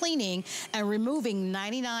chemical-free cleaning and removing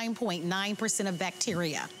 99.9% of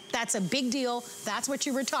bacteria. That's a big deal. That's what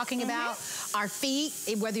you were talking about. Our feet,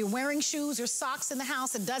 whether you're wearing shoes or socks in the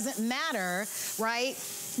house, it doesn't matter, right?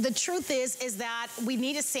 The truth is that we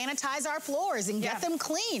need to sanitize our floors and get them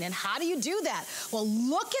clean. And how do you do that? Well,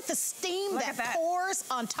 look at the steam that pours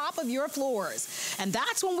on top of your floors. And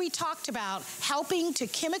that's when we talked about helping to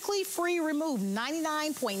chemically free remove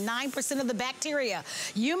 99.9% of the bacteria.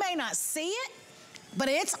 You may not see it, but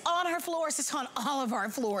it's on our floors. It's on all of our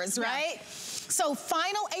floors, right? So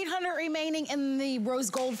final 800 remaining in the rose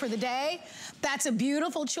gold for the day. That's a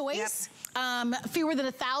beautiful choice. Fewer than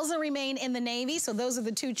 1,000 remain in the navy, so those are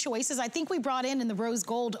the 2 choices. I think we brought in the rose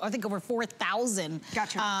gold, I think over 4,000.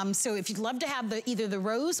 Gotcha. So if you'd love to have either the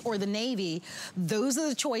rose or the navy, those are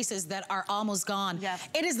the choices that are almost gone.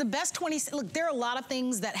 It is the best 20, look, there are a lot of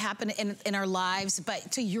things that happen in our lives, but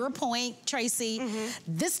to your point, Tracy,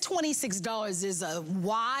 this $26 is a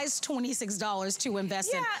wise $26 to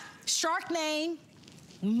invest in. Shark name,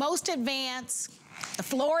 most advanced. The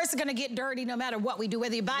floors are gonna get dirty no matter what we do,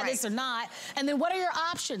 whether you buy this or not. And then what are your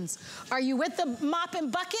options? Are you with the mop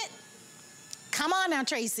and bucket? Come on now,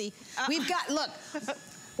 Tracy. We've got, look,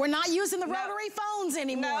 we're not using the rotary phones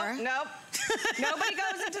anymore. Nope. Nobody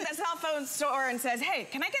goes into the cell phone store and says, hey,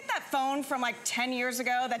 can I get that phone from like 10 years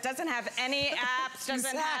ago that doesn't have any apps,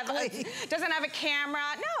 doesn't have a camera?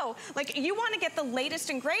 No, like you want to get the latest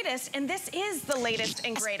and greatest, and this is the latest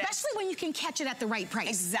and greatest. Especially when you can catch it at the right price.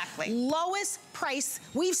 Exactly. Lowest price.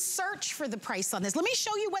 We've searched for the price on this. Let me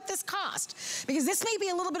show you what this cost, because this may be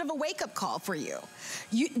a little bit of a wake-up call for you.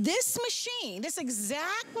 This machine, this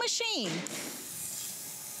exact machine,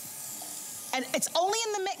 and it's only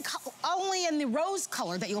in the rose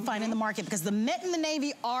color that you'll find in the market, because the mint and the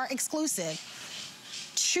navy are exclusive.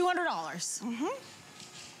 $200.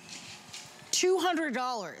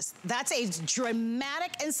 $200. That's a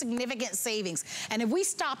dramatic and significant savings. And if we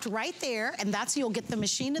stopped right there, and that's, you'll get the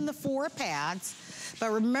machine and the 4 pads,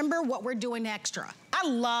 but remember what we're doing extra. I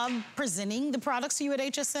love presenting the products to you at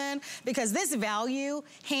HSN, because this value,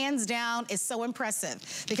 hands down, is so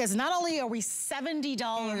impressive. Because not only are we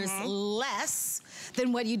 $70 less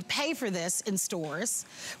than what you'd pay for this in stores,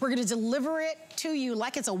 we're gonna deliver it to you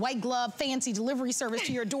like it's a white glove, fancy delivery service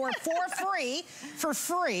to your door for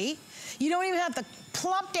free. You don't even have to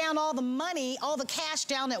plump down all the money, all the cash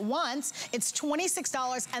down at once. It's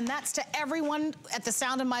 $26, and that's to everyone at the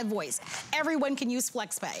sound of my voice. Everyone can use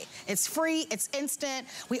FlexPay. It's free, it's instant.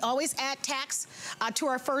 We always add tax to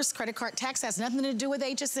our first credit card. Tax has nothing to do with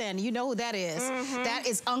HSN. You know who that is. That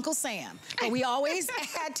is Uncle Sam. But we always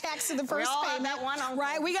add tax to the first payment. That one,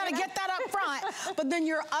 right? We gotta get that up front. But then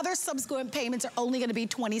your other subsequent payments are only gonna be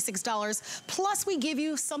 $26. Plus we give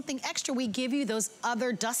you something extra. We give you those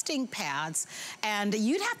other dusting pads, and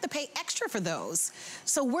you'd have to pay extra for those.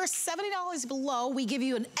 So we're $70 below. We give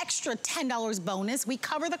you an extra $10 bonus. We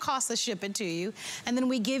cover the cost of shipping to you, and then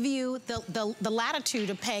we give you the latitude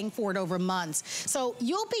of paying for it over months. So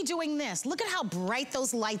you'll be doing this. Look at how bright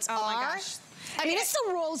those lights are. Oh my gosh. I mean, it's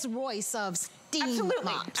the Rolls Royce of steam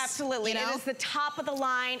mops. Absolutely. You know? It is the top of the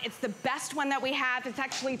line. It's the best one that we have. It's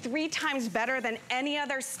actually 3 times better than any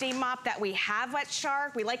other steam mop that we have at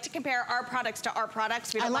Shark. We like to compare our products to our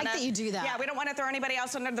products. We don't like that you do that. Yeah, we don't want to throw anybody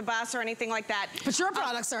else under the bus or anything like that. But your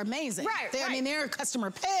products are amazing. Right, I mean, they're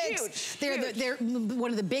customer picks. Huge. They're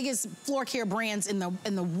one of the biggest floor care brands in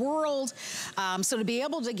the world. So to be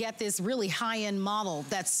able to get this really high-end model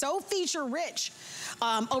that's so feature rich,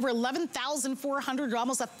 over 11,400,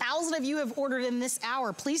 almost 1,000 of you have ordered in this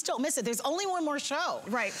hour. Please don't miss it. There's only one more show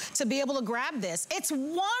to be able to grab this. It's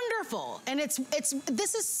wonderful, and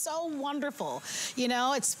this is so wonderful. You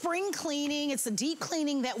know, it's spring cleaning. It's the deep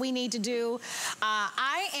cleaning that we need to do.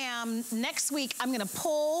 Next week, I'm gonna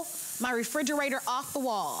pull my refrigerator off the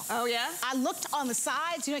wall. Oh yeah? I looked on the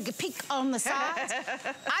sides, you know, I could peek on the sides.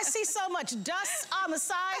 I see so much dust on the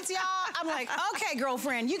sides, y'all. I'm like, okay,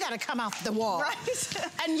 girlfriend, you gotta come off the wall.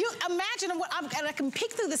 Right. And you imagine and I can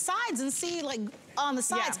peek through the sides and see like on the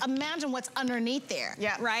sides. Yeah. Imagine what's underneath there,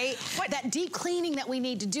 right? That deep cleaning that we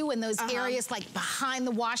need to do in those areas like behind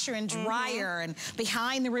the washer and dryer and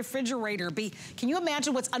behind the refrigerator. Can you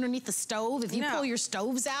imagine what's underneath the stove if you pull your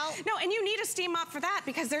stoves out? No, and you need a steam mop for that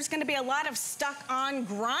because there's gonna be a lot of stuck on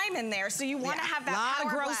grime in there. So you wanna have that lot power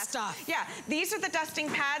of gross blast. Stuff. Yeah, these are the dusting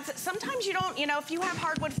pads. Sometimes you don't, you know, if you have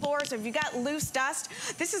hardwood floors or if you got loose dust,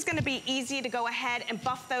 this is gonna be easy to go ahead and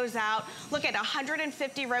buff those out. Look at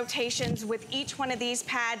 150 rotations with each one of these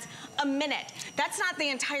pads a minute. That's not the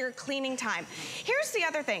entire cleaning time. Here's the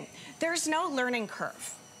other thing. There's no learning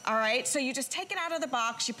curve. All right, so you just take it out of the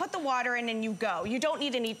box, you put the water in and you go. You don't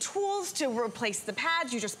need any tools to replace the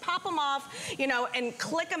pads. You just pop them off, you know, and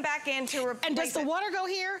click them back in to replace And does the water go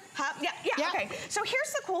here? Yeah, okay. So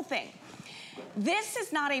here's the cool thing. This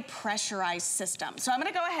is not a pressurized system. So I'm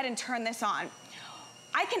gonna go ahead and turn this on.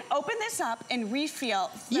 I can open this up and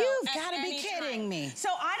refill. You've got to be kidding me. So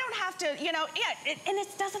I don't have to, you know, and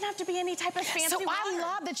it doesn't have to be any type of fancy water. So I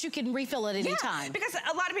love that you can refill at any time. Because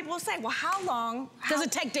a lot of people will say, well, how long does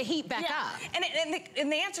it take to heat back up?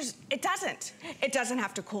 And the answer is, it doesn't. It doesn't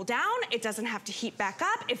have to cool down. It doesn't have to heat back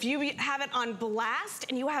up. If you have it on blast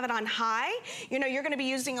and you have it on high, you know, you're going to be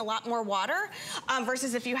using a lot more water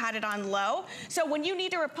versus if you had it on low. So when you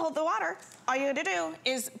need to pull the water, all you got to do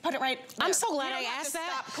is put it right there. I'm so glad I asked that.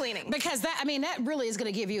 Stop cleaning. Because that, I mean, that really is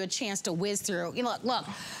going to give you a chance to whiz through. You know, look.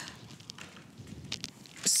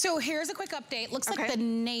 So here's a quick update. Looks like the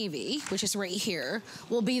navy, which is right here,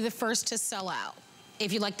 will be the first to sell out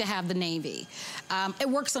if you'd like to have the navy. It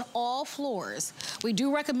works on all floors. We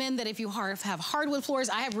do recommend that if you have hardwood floors,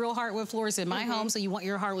 I have real hardwood floors in my home, so you want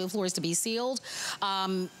your hardwood floors to be sealed.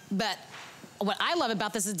 But what I love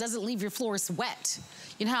about this is it doesn't leave your floors wet.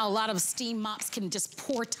 You know how a lot of steam mops can just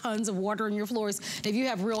pour tons of water on your floors? If you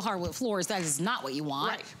have real hardwood floors, that is not what you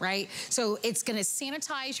want, right? So it's gonna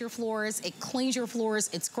sanitize your floors, it cleans your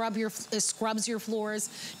floors, it scrubs your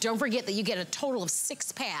floors. Don't forget that you get a total of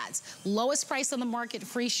 6 pads. Lowest price on the market,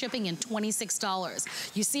 free shipping, and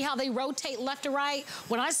 $26. You see how they rotate left to right?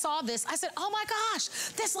 When I saw this, I said, oh my gosh,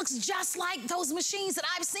 this looks just like those machines that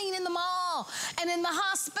I've seen in the mall and in the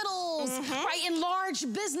hospitals, right? In large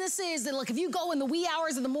businesses. And look, if you go in the wee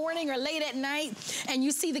hours in the morning or late at night and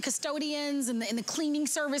you see the custodians and the cleaning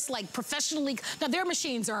service like professionally, now their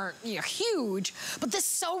machines are huge, but this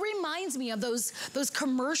so reminds me of those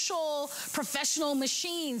commercial professional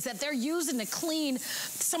machines that they're using to clean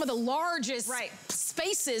some of the largest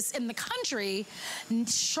spaces in the country.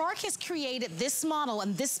 Shark has created this model,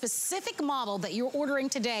 and this specific model that you're ordering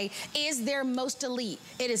today is their most elite.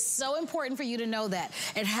 It is so important for you to know that.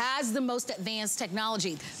 It has the most advanced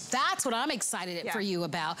technology. That's what I'm excited for you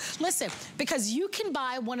about. Listen, because you can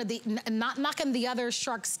buy one of the, not knocking the other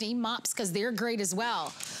Shark steam mops because they're great as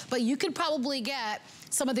well, but you could probably get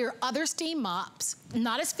some of their other steam mops,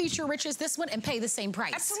 not as feature rich as this one, and pay the same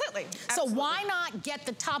price. Absolutely. So why not get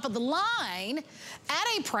the top of the line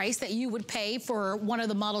at a price that you would pay for one of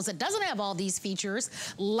the models that doesn't have all these features,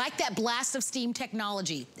 like that blast of steam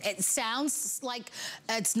technology. It sounds like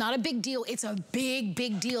it's not a big deal. It's a big,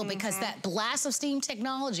 big deal because that blast of steam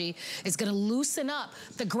technology is gonna loosen up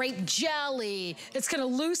the grape jelly. It's gonna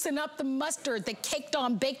loosen up the mustard, the caked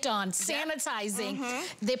on, baked on, sanitizing.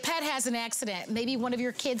 The pet has an accident. Maybe one of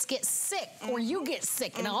your kids get sick or you get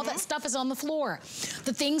sick and all that stuff is on the floor.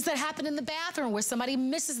 The things that happen in the bathroom where somebody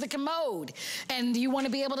misses the commode and you want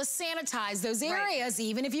to be able to sanitize those areas,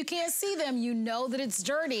 even if you can't see them, you know that it's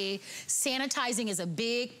dirty. Sanitizing is a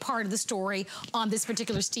big part of the story on this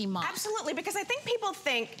particular steam mop. Absolutely, because I think people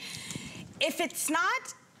think if it's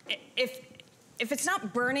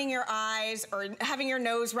not burning your eyes or having your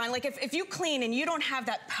nose run, like if you clean and you don't have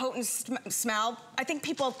that potent smell, I think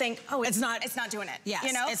people think, oh, it's not doing it. Yes,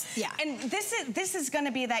 you know? yeah. And this is going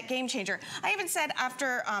to be that game changer. I even said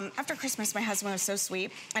after Christmas, my husband was so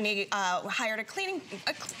sweet, and he hired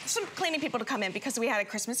some cleaning people to come in because we had a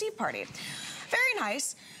Christmas Eve party. Very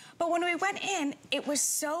nice. But when we went in, it was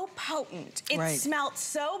so potent. It smelled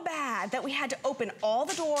so bad that we had to open all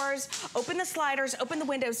the doors, open the sliders, open the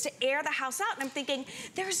windows to air the house out. And I'm thinking,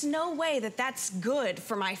 there's no way that that's good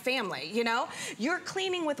for my family, you know? You're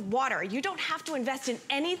cleaning with water. You don't have to invest in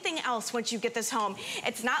anything else once you get this home.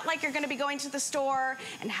 It's not like you're gonna be going to the store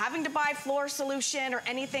and having to buy floor solution or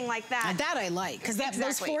anything like that. Now that I like, because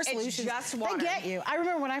those floor solutions, just water. They get you. I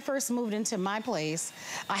remember when I first moved into my place,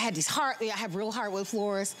 I had I have real hardwood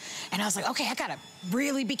floors. And I was like, okay, I gotta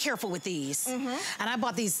really be careful with these. And I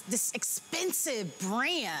bought this expensive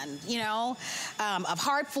brand, you know, of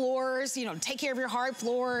hard floors, you know, take care of your hard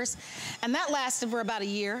floors. And that lasted for about a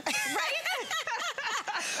year.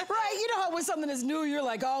 Right, you know how when something is new, you're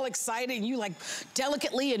like all excited and you like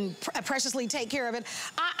delicately and preciously take care of it.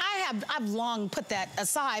 I've long put that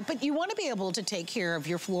aside, but you want to be able to take care of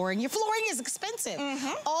your flooring. Your flooring is expensive.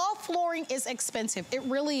 All flooring is expensive. It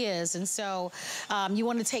really is. And so you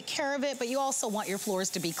want to take care of it, but you also want your floors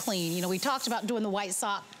to be clean. You know, we talked about doing the white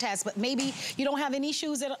sock test, but maybe you don't have any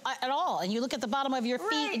shoes at all. And you look at the bottom of your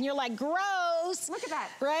feet and you're like, gross. Look at that.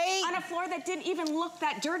 Right? On a floor that didn't even look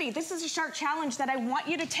that dirty. This is a sharp challenge that I want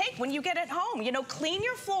you to take when you get at home. You know, clean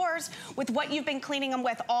your floors with what you've been cleaning them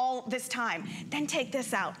with all this time. Then take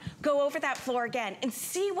this out. Go over that floor again and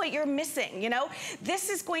see what you're missing, you know? This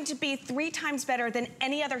is going to be 3 times better than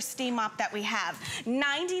any other steam mop that we have.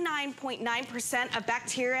 99.9% of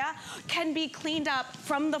bacteria can be cleaned up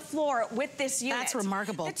from the floor with this unit. That's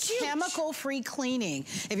remarkable. That's huge. Chemical-free cleaning.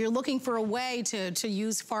 If you're looking for a way to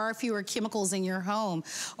use far fewer chemicals in your home,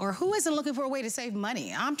 or who isn't looking for a way to save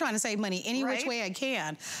money? I'm trying to save money any which way I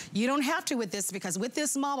can. You don't have to with this, because with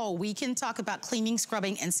this model, we can talk about cleaning,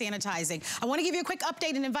 scrubbing, and sanitizing. I want to give you a quick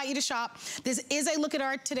update and invite you to shop. This is a look at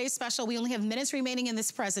our today's special. We only have minutes remaining in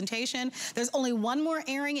this presentation. There's only one more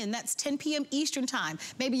airing, and that's 10 p.m. Eastern time.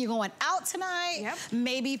 Maybe you're going out tonight.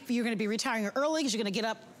 Maybe you're going to be retiring early because you're going to get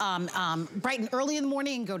up bright and early in the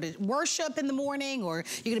morning and go to worship in the morning, or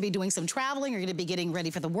you're going to be doing some traveling, or you're going to be getting ready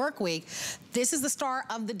for the work week. This is the star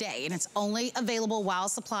of the day, and it's only available while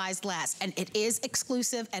supplies last. And it is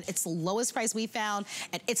exclusive, and it's the lowest price we found,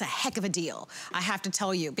 and it's a heck of a deal, I have to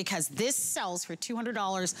tell you, because this sells for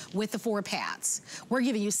 $200 with the 4 pads. We're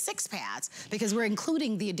giving you 6 pads because we're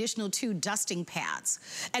including the additional 2 dusting pads,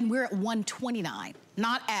 and we're at $129,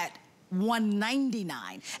 not at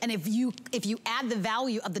 $199. And if you add the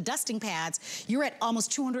value of the dusting pads, you're at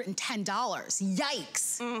almost $210.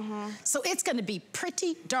 Yikes. So it's gonna be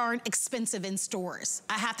pretty darn expensive in stores,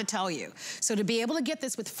 I have to tell you. So to be able to get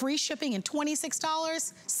this with free shipping and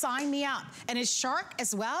 $26, sign me up. And it's Shark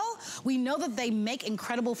as well. We know that they make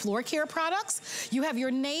incredible floor care products. You have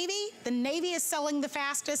your navy. The navy is selling the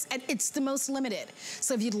fastest, and it's the most limited.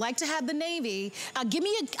 So if you'd like to have the navy, give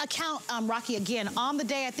me a count, Rocky, again. On the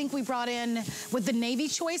day, I think we brought in with the navy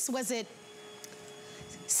choice, was it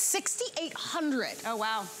 6,800? Oh,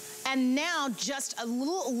 wow. And now just a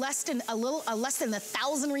little less than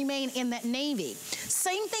 1,000 remain in that navy.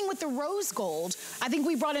 Same thing with the rose gold. I think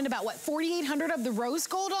we brought in about, what, 4,800 of the rose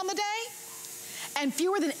gold on the day? And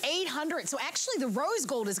fewer than 800. So actually the rose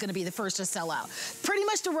gold is gonna be the first to sell out. Pretty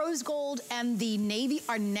much the rose gold and the navy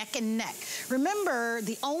are neck and neck. Remember,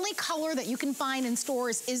 the only color that you can find in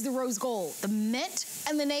stores is the rose gold. The mint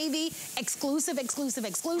and the navy, exclusive, exclusive,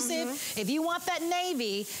 exclusive. If you want that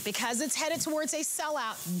navy, because it's headed towards a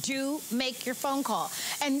sellout, do make your phone call.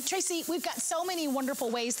 And Tracy, we've got so many wonderful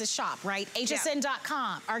ways to shop, right?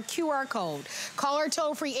 HSN.com, our QR code, call our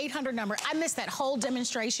toll-free 800 number. I missed that whole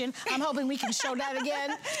demonstration. I'm hoping we can show that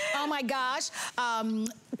again. Oh my gosh.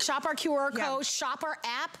 Shop our QR code, shop our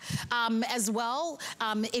app as well.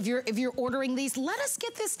 If you're ordering these, let us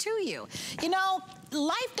get this to you. You know,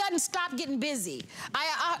 life doesn't stop getting busy.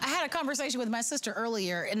 I had a conversation with my sister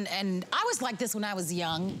earlier, and I was like this when I was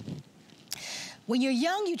young. When you're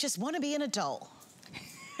young, you just want to be an adult.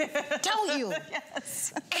 Don't you?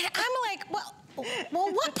 Yes. And I'm like, well,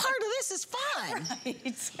 what part of this is fun?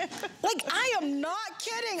 Right. Like, I am not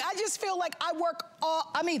kidding. I just feel like I work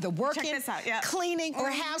I'm either working, cleaning,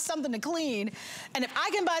 or have something to clean. And if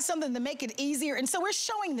I can buy something to make it easier, and so we're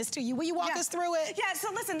showing this to you. Will you walk us through it? Yeah,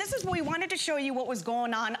 so listen, this is what we wanted to show you what was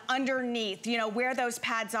going on underneath, you know, where those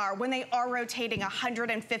pads are, when they are rotating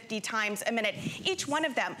 150 times a minute, each one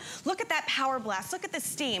of them. Look at that power blast, look at the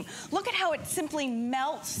steam. Look at how it simply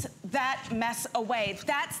melts that mess away.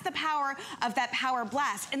 That's the power of that power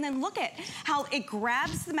blast. And then look at how it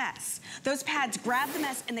grabs the mess. Those pads grab the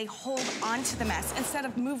mess and they hold onto the mess instead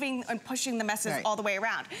of moving and pushing the messes all the way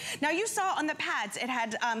around. Now you saw on the pads, it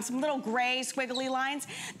had some little gray squiggly lines.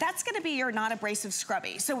 That's gonna be your non-abrasive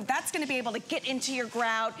scrubby. So that's gonna be able to get into your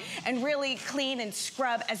grout and really clean and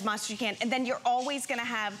scrub as much as you can. And then you're always gonna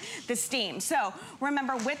have the steam. So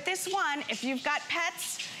remember, with this one, if you've got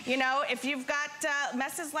pets, you know, if you've got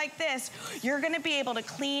messes like this, you're gonna be able to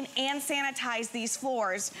clean and sanitize these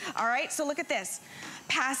floors. All right, so look at this.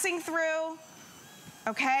 Passing through,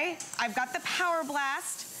 okay? I've got the power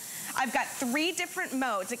blast. I've got 3 different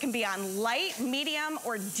modes. It can be on light, medium,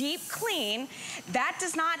 or deep clean. That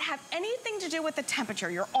does not have anything to do with the temperature.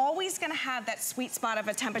 You're always gonna have that sweet spot of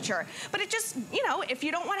a temperature. But it just, you know, if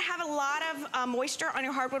you don't wanna have a lot of moisture on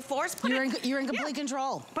your hardwood floors, you're in complete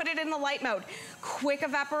control. Put it in the light mode. Quick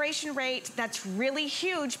evaporation rate, that's really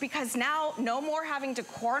huge because now no more having to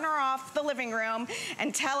corner off the living room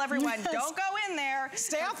and tell everyone, don't go in there.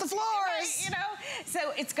 Stay off the floors. Right, you know?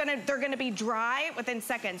 So they're gonna be dry within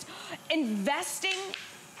seconds. Investing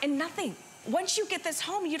in nothing. Once you get this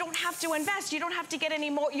home, you don't have to invest. You don't have to get any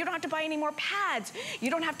more, you don't have to buy any more pads. You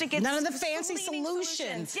don't have to get none of the fancy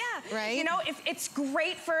solutions. Yeah, right? You know, if it's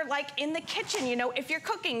great for like in the kitchen, you know, if you're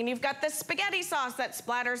cooking and you've got the spaghetti sauce that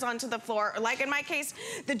splatters onto the floor, or like in my case,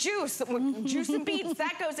 the juice and beets,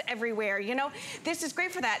 that goes everywhere, you know? This is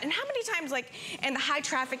great for that. And how many times, like in the high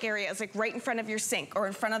traffic areas, like right in front of your sink or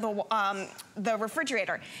in front of the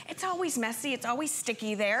refrigerator, it's always messy, it's always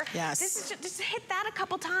sticky there. Yes. This is just hit that a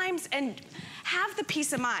couple times and have the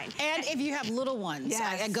peace of mind. And if you have little ones,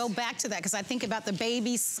 yes. I go back to that because I think about the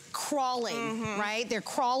babies crawling, right? They're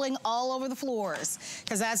crawling all over the floors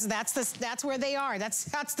because that's where they are. That's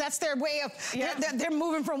their way of, they're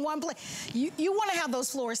moving from one place. You want to have those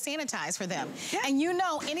floors sanitized for them. Yeah. And you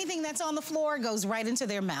know anything that's on the floor goes right into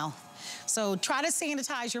their mouth. So try to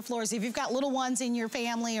sanitize your floors. If you've got little ones in your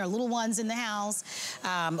family or little ones in the house,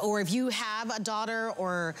 or if you have a daughter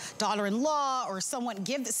or daughter-in-law or someone,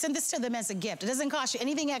 send this to them as a gift. It doesn't cost you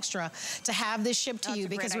anything extra to have this shipped to you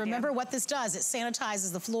because remember what this does, it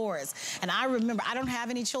sanitizes the floors. And I remember, I don't have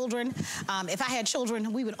any children. If I had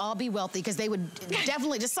children, we would all be wealthy because they would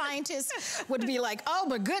definitely, the scientists would be like, oh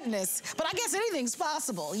my goodness. But I guess anything's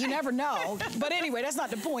possible. You never know. But anyway, that's not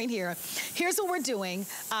the point here. Here's what we're doing.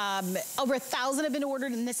 Over 1,000 have been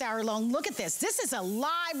ordered in this hour alone. Look at this. This is a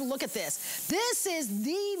live look at this. This is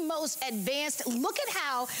the most advanced. Look at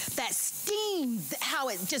how that steam, how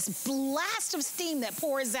it just blast of steam that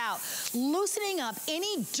pours out, loosening up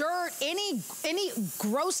any dirt, any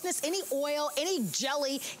grossness, any oil, any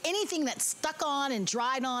jelly, anything that's stuck on and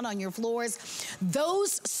dried on your floors.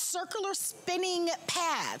 Those circular spinning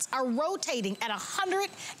pads are rotating at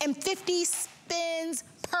 150 spins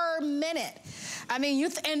per minute. I mean,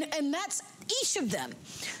 and that's each of them.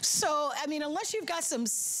 So, I mean, unless you've got some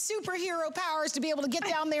superhero powers to be able to get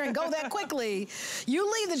down there and go that quickly,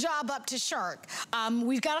 you leave the job up to Shark.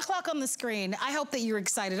 We've got a clock on the screen. I hope that you're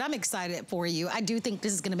excited. I'm excited for you. I do think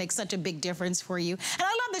this is gonna make such a big difference for you. And I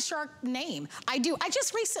love the Shark name. I do. I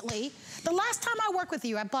just recently, the last time I worked with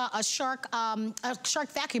you, I bought a Shark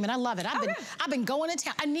vacuum and I love it. I've been going to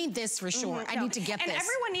town. I need this for sure. I need to get this. And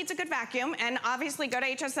everyone needs a good vacuum. And obviously go to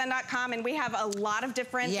hsn.com and we have a lot of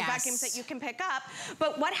different vacuums that you can pick up.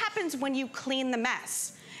 But what happens when you clean the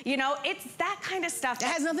mess? You know, it's that kind of stuff. It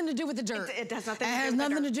has nothing to do with the dirt. It does nothing. It has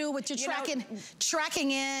nothing to do with your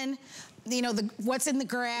tracking in. You know, what's in the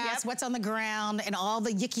grass, what's on the ground, and all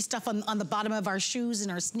the yicky stuff on the bottom of our shoes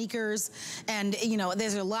and our sneakers. And, you know,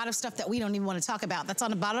 there's a lot of stuff that we don't even want to talk about. That's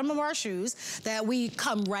on the bottom of our shoes that we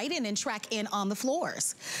come right in and track in on the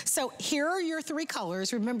floors. So here are your 3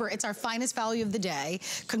 colors. Remember, it's our finest value of the day.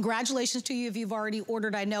 Congratulations to you if you've already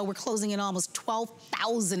ordered. I know we're closing in almost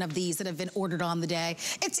 12,000 of these that have been ordered on the day.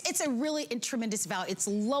 It's a really tremendous value. It's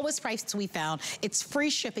the lowest price we found. It's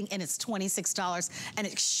free shipping and it's $26. And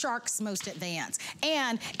it's Shark's most advanced.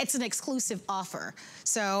 And it's an exclusive offer.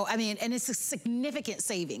 So, I mean, and it's a significant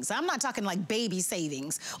savings. I'm not talking like baby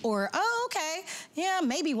savings or, oh, okay, yeah,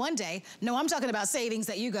 maybe one day. No, I'm talking about savings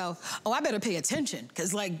that you go, oh, I better pay attention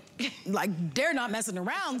because like they're not messing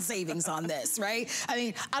around savings on this, right? I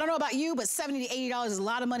mean, I don't know about you, but $70 to $80 is a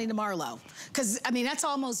lot of money to Marlo. Because, I mean, that's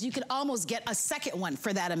almost, you could almost get a second one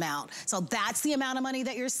for that amount. So that's the amount of money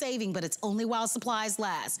that you're saving, but it's only while supplies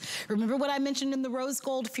last. Remember what I mentioned in the rose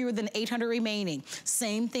gold, fewer than 800 remaining.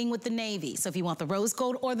 Same thing with the navy. So if you want the rose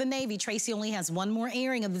gold or the navy, Tracy only has one more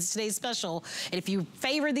airing of today's special. And if you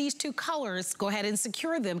favor these 2 colors, go ahead and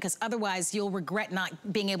secure them because otherwise you'll regret not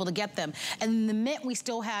being able to get them. And in the mint, we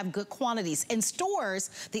still have good quantities. In stores,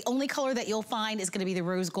 the only color that you'll find is gonna be the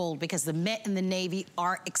rose gold because the mint and the navy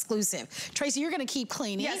are exclusive. Tracy, you're gonna keep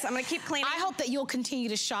cleaning. Yes, I'm gonna keep cleaning. I hope that you'll continue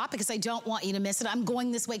to shop because I don't want you to miss it. I'm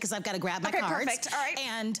going this way because I've got to grab my cards. Perfect, all right.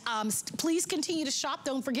 And please continue to shop.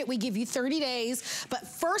 Don't forget we give give you 30 days, but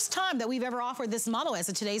first time that we've ever offered this model as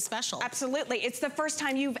a today's special. Absolutely. It's the first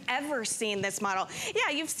time you've ever seen this model.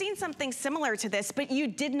 Yeah, you've seen something similar to this, but you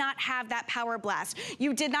did not have that power blast.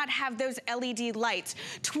 You did not have those LED lights.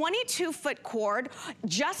 22-foot cord,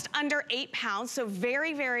 just under 8 pounds, so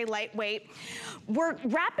very, very lightweight. We're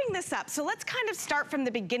wrapping this up, so let's kind of start from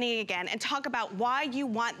the beginning again and talk about why you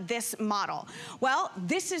want this model. Well,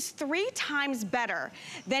 this is 3 times better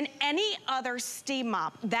than any other steam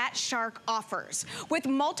mop that Shark offers. With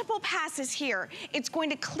multiple passes here, it's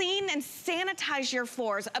going to clean and sanitize your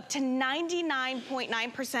floors. Up to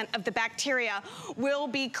 99.9% of the bacteria will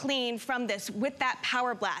be cleaned from this with that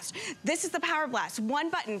power blast. This is the power blast,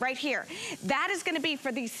 one button right here. That is gonna be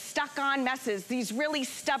for these stuck-on messes, these really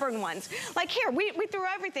stubborn ones. Like here, we threw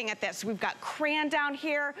everything at this. We've got crayon down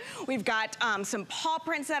here. We've got some paw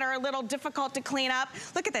prints that are a little difficult to clean up.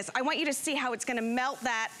 Look at this. I want you to see how it's gonna melt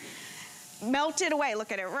it away.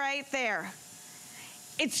 Look at it right there.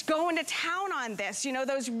 It's going to town on this, you know,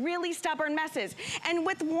 those really stubborn messes. And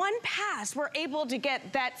with one pass, we're able to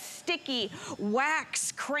get that sticky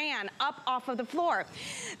wax crayon up off of the floor.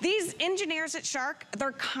 These engineers at Shark,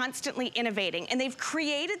 they're constantly innovating, and they've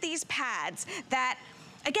created these pads that,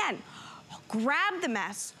 again, grab the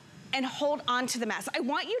mess and hold on to the mess. I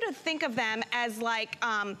want you to think of them as like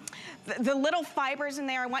the little fibers in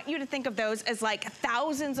there. I want you to think of those as like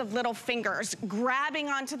thousands of little fingers grabbing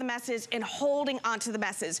onto the messes and holding onto the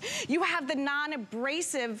messes. You have the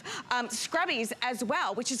non-abrasive scrubbies as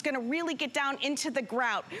well, which is gonna really get down into the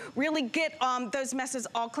grout, really get those messes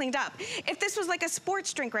all cleaned up. If this was like a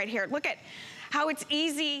sports drink right here, look at how it's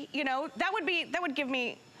easy, you know, that would give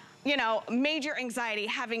me, you know, major anxiety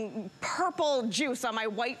having purple juice on my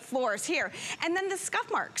white floors here. And then the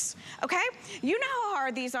scuff marks, okay? You know how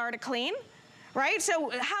hard these are to clean, right?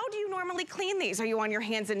 So how do you normally clean these? Are you on your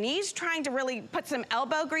hands and knees trying to really put some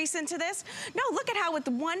elbow grease into this? No, look at how with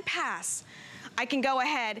one pass, I can go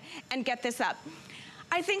ahead and get this up.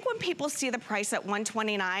 I think when people see the price at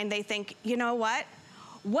 $129, they think, you know what?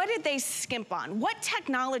 What did they skimp on? What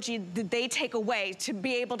technology did they take away to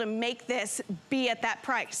be able to make this be at that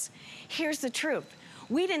price? Here's the truth.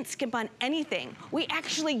 We didn't skimp on anything. We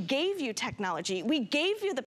actually gave you technology. We gave you the